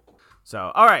 Right.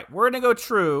 So, all right, we're going to go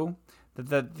true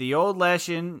that the old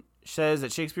legend says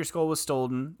that Shakespeare's skull was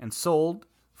stolen and sold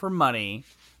for money,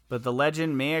 but the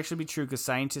legend may actually be true because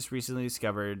scientists recently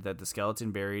discovered that the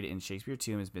skeleton buried in Shakespeare's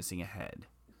tomb is missing a head.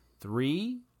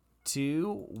 3,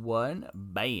 2, 1,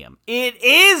 bam. It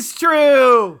is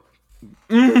true!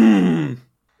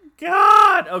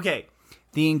 God! Okay.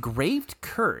 The engraved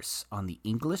curse on the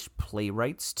English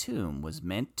playwright's tomb was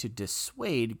meant to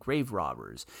dissuade grave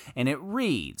robbers, and it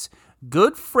reads,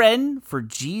 "Good friend, for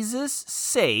Jesus'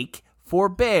 sake,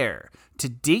 forbear to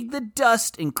dig the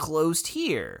dust enclosed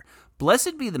here.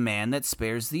 Blessed be the man that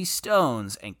spares these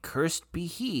stones, and cursed be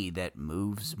he that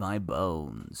moves my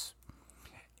bones."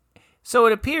 So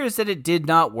it appears that it did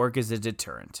not work as a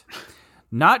deterrent.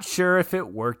 Not sure if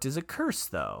it worked as a curse,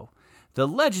 though. The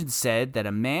legend said that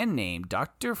a man named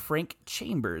Dr. Frank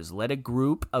Chambers led a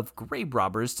group of grave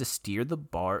robbers to steal the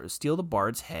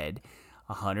bard's head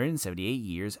 178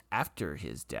 years after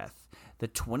his death. The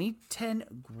 2010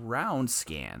 ground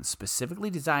scan, specifically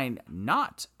designed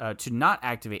to not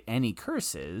activate any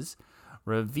curses,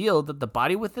 revealed that the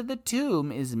body within the tomb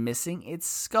is missing its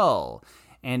skull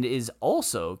and is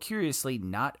also, curiously,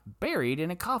 not buried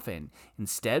in a coffin,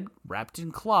 instead wrapped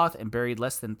in cloth and buried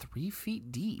less than 3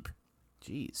 feet deep.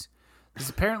 Jeez.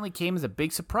 This apparently came as a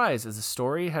big surprise, as the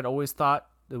story was thought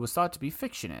to be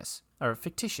fictitious.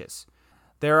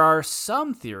 There are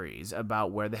some theories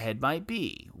about where the head might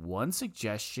be. One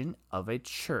suggestion of a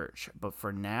church, but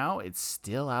for now, it's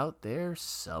still out there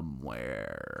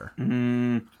somewhere.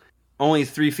 Only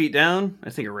 3 feet down?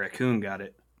 I think a raccoon got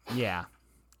it. Yeah,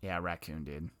 raccoon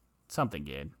did. Something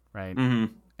did, right?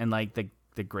 Mm-hmm. And like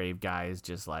the grave guy is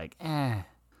just like,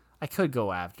 I could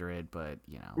go after it, but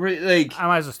Like, I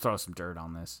might as well throw some dirt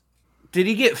on this. did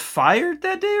he get fired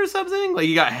that day or something? Like,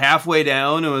 he got halfway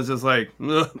down and was just like,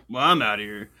 "Ugh, well, I'm out of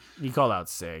here." He called out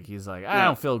sick. He's like, I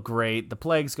don't feel great. The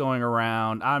plague's going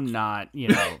around. I'm not,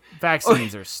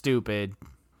 vaccines are stupid.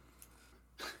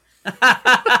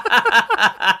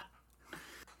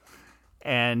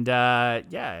 And,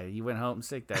 he went home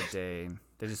sick that day.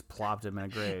 They just plopped him in a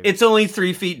grave. It's only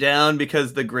 3 feet down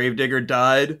because the gravedigger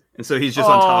died, and so he's just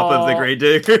on top of the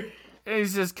gravedigger.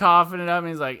 He's just coughing it up, and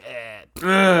he's like,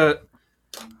 Well,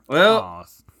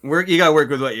 you gotta work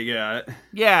with what you got.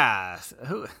 Yeah.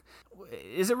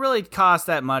 Is it really cost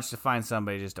that much to find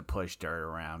somebody just to push dirt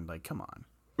around? Like, come on.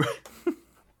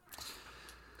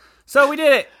 So we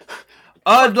did it.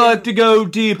 I'd like to go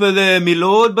deeper there, me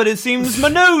lord, but it seems my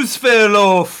nose fell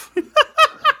off.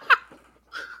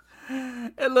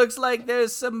 It looks like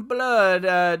there's some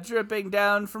blood dripping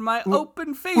down from my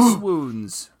open face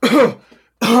wounds.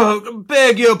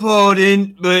 Beg your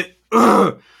pardon, but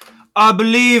I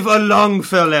believe a lung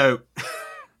fell out.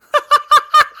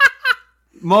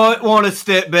 Might want to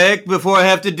step back before I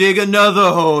have to dig another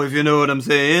hole, if you know what I'm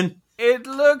saying. It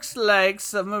looks like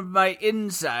some of my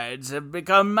insides have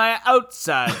become my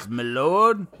outsides, my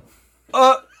lord.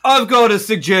 I've got a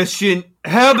suggestion.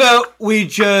 How about we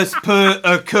just put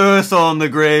a curse on the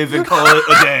grave and call it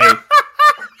a day?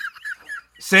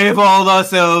 Save all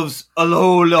ourselves a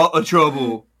whole lot of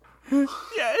trouble.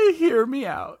 Yeah, hear me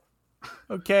out.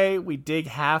 Okay, we dig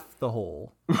half the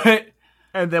hole. Right?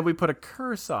 And then we put a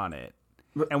curse on it.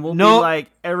 And we'll be No. like,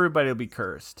 everybody will be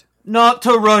cursed. Not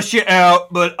to rush you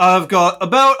out, but I've got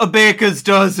about a baker's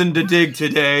dozen to dig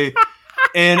today,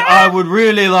 and I would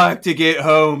really like to get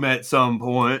home at some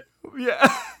point.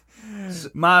 Yeah.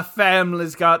 My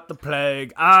family's got the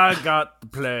plague. I got the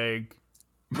plague.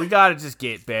 We gotta just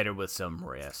get better with some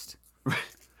rest.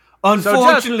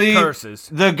 Unfortunately, so just curses.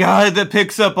 the guy that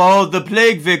picks up all the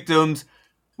plague victims,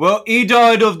 well, he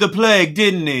died of the plague,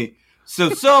 didn't he?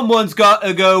 So someone's got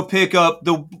to go pick up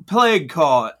the plague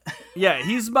cart. Yeah,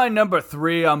 he's my number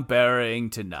 3 I'm burying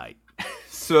tonight.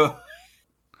 So,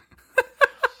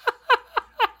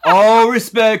 all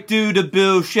respect due to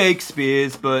Bill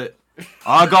Shakespeare's, but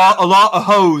I got a lot of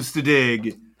holes to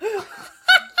dig.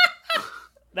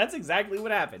 That's exactly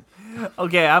what happened.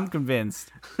 Okay, I'm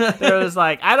convinced. There was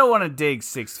like, I don't want to dig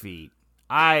 6 feet.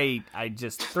 I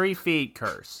just 3 feet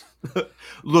curse.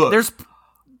 Look,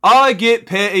 I get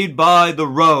paid by the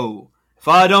row. If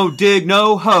I don't dig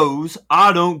no hoes,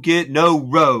 I don't get no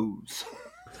rows.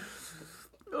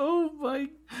 Oh my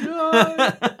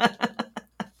god.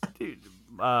 Dude,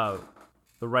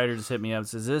 the writer just hit me up and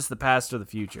says, is this the past or the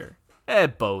future?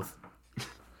 Both.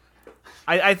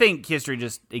 I think history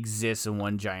just exists in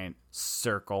one giant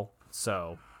circle,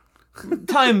 so.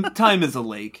 Time is a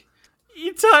lake.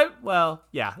 Well,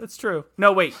 yeah, that's true.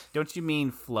 No, wait, don't you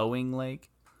mean flowing lake?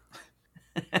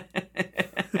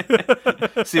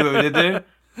 See what we did there?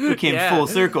 We came full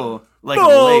circle like a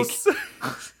Full lake.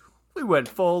 We went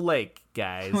full lake,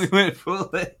 guys. We went full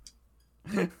lake.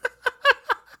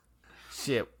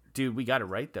 Shit, dude, we got it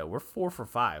right though. We're 4 for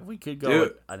 5. We could go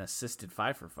Dude. an assisted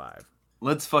 5 for 5.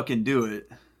 Let's fucking do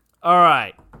it. All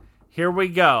right, here we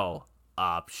go.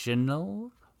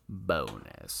 Optional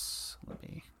bonus. Let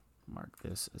me mark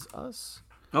this as us.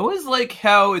 I always like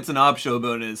how it's an optional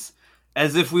bonus,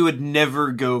 as if we would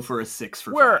never go for a 6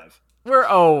 for 5. We're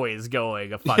always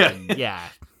going a fucking yeah.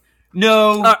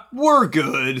 No, we're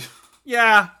good.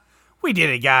 Yeah, we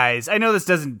did it, guys. I know this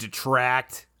doesn't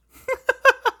detract.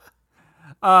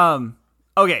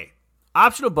 Okay.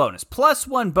 Optional bonus.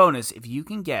 +1 bonus if you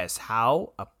can guess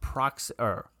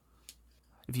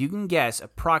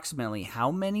approximately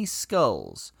how many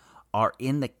skulls are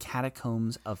in the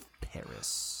catacombs of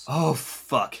Paris. Oh,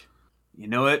 fuck. You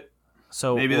know what?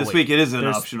 So Maybe this wait. week it is an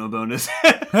optional bonus.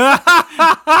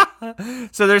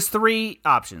 So there's 3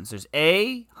 options. There's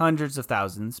A, hundreds of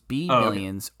thousands, B, okay.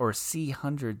 millions, or C,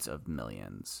 hundreds of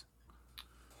millions.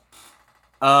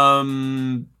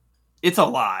 It's a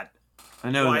lot. I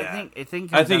know that. I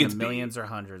think it's millions or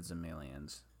hundreds of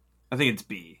millions. I think it's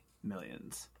B,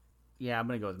 millions. Yeah, I'm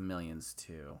gonna go with millions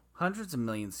too. Hundreds of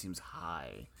millions seems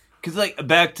high. Because, like,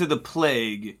 back to the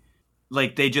plague,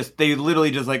 like, they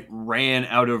literally just, like, ran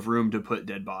out of room to put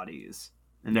dead bodies.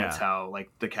 And that's how,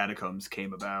 like, the catacombs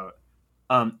came about.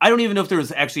 I don't even know if there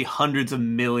was actually hundreds of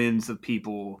millions of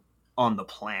people on the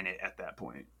planet at that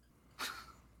point.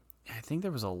 I think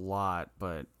there was a lot,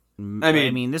 but I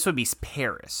mean, this would be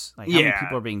Paris. Like, how many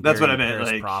people are being buried that's what I in meant,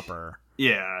 Paris like, proper?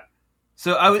 Yeah.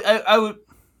 So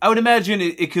I would imagine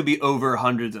it could be over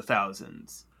hundreds of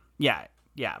thousands. Yeah,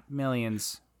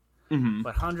 millions. Mm-hmm.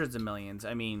 But hundreds of millions.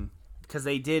 I mean, because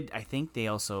they did. I think they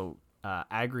also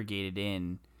aggregated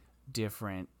in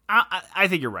different. I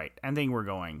think you're right. I think we're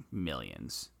going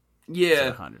millions.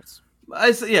 Yeah, hundreds.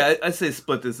 I say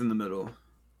split this in the middle.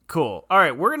 Cool. All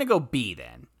right, we're gonna go B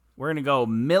then. We're gonna go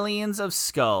millions of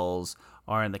skulls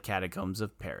are in the catacombs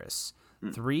of Paris.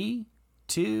 3,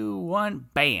 2, 1,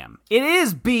 bam! It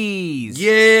is bees.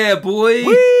 Yeah, boy.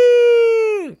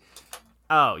 Woo!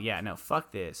 Oh yeah, no,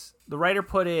 fuck this. The writer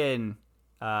put in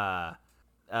a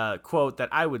quote that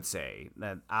I would say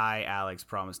that I, Alex,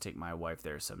 promise to take my wife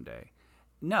there someday.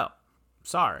 No,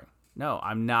 sorry. No,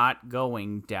 I'm not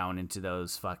going down into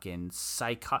those fucking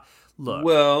Look.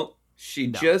 Well, she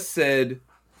just said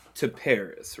to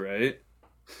Paris, right?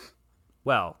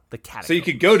 Well, the catacombs. So you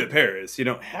could go to Paris. You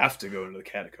don't have to go into the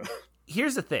catacombs.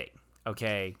 Here's the thing,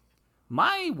 okay?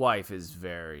 My wife is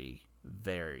very,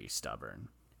 very stubborn.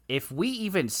 If we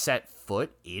even set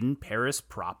foot in Paris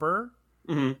proper,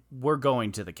 we're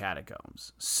going to the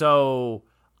catacombs. So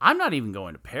I'm not even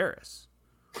going to Paris.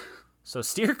 So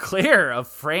steer clear of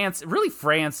France, really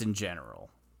France in general.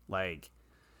 Like,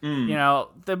 you know,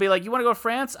 they'll be like, you want to go to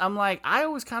France? I'm like, I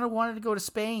always kind of wanted to go to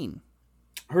Spain.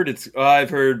 I've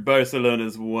heard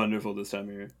Barcelona's wonderful this time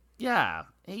of year. Yeah.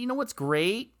 Hey, you know what's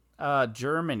great?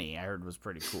 Germany, I heard, was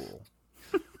pretty cool.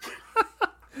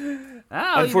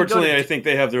 Unfortunately, I think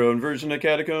they have their own version of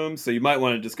catacombs, so you might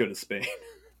want to just go to Spain.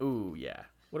 Ooh, yeah.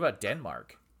 What about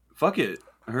Denmark? Fuck it.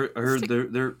 I heard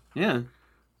they're yeah.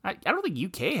 I don't think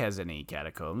UK has any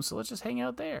catacombs, so let's just hang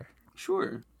out there.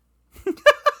 Sure.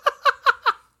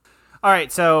 All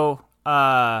right, so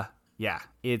yeah,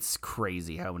 it's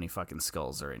crazy how many fucking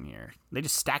skulls are in here. They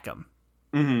just stack them.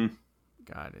 Mm-hmm.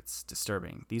 God, it's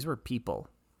disturbing. These were people.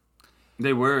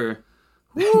 They were.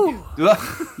 Woo!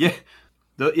 Yeah.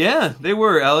 Yeah, they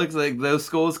were, Alex. Like, those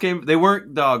skulls they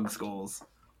weren't dog skulls.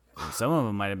 Some of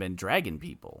them might have been dragon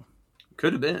people.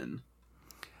 Could have been.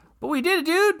 But we did it,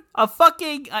 dude. A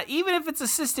fucking, even if it's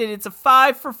assisted, it's a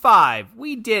 5 for 5.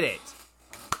 We did it.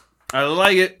 I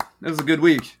like it. That was a good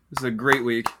week. This is a great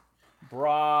week.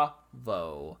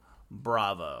 Bravo.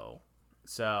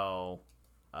 So,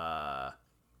 there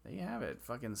you have it.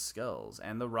 Fucking skulls.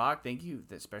 And The Rock, thank you.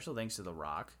 Special thanks to The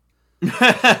Rock.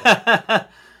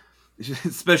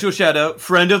 Special shout out,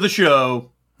 friend of the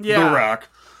show, Yeah. The Rock.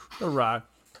 The Rock.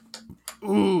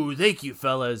 Ooh, thank you,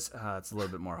 fellas. It's a little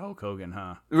bit more Hulk Hogan,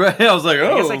 huh? Right, I was like,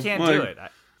 oh. I guess I can't do it.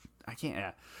 I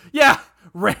can't. Yeah.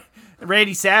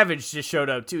 Randy Savage just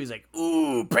showed up, too. He's like,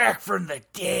 ooh, back from the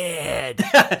dead.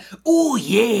 Ooh,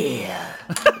 yeah.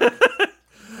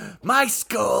 My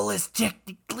skull is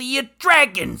technically a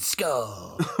dragon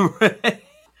skull. Right.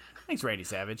 Thanks, Randy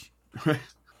Savage.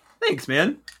 Thanks,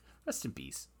 man. Rest in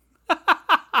peace.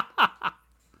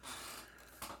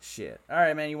 Shit. All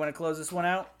right, man. You want to close this one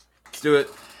out? Let's do it.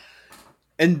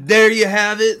 And there you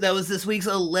have it. That was this week's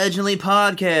Allegedly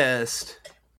podcast.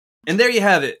 And there you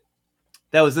have it.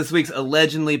 That was this week's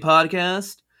Allegedly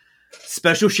podcast.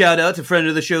 Special shout out to friend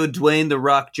of the show, Dwayne The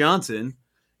Rock Johnson.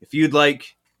 If you'd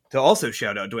like to also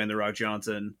shout out Dwayne The Rock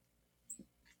Johnson,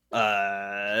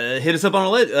 hit us up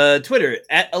on Twitter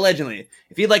at Allegedly.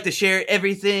 If you'd like to share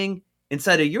everything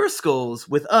inside of your skulls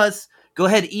with us, go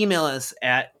ahead and email us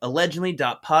at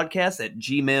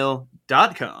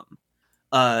allegedly.podcast@gmail.com.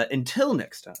 Until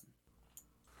next time,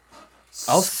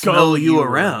 I'll smell you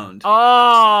around.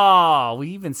 Oh, we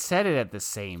even said it at the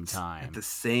same time. At the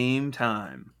same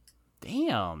time.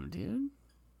 Damn, dude.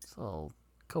 It's a little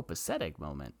copacetic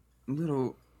moment.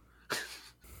 Little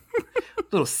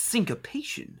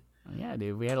syncopation. Yeah,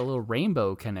 dude. We had a little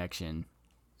rainbow connection.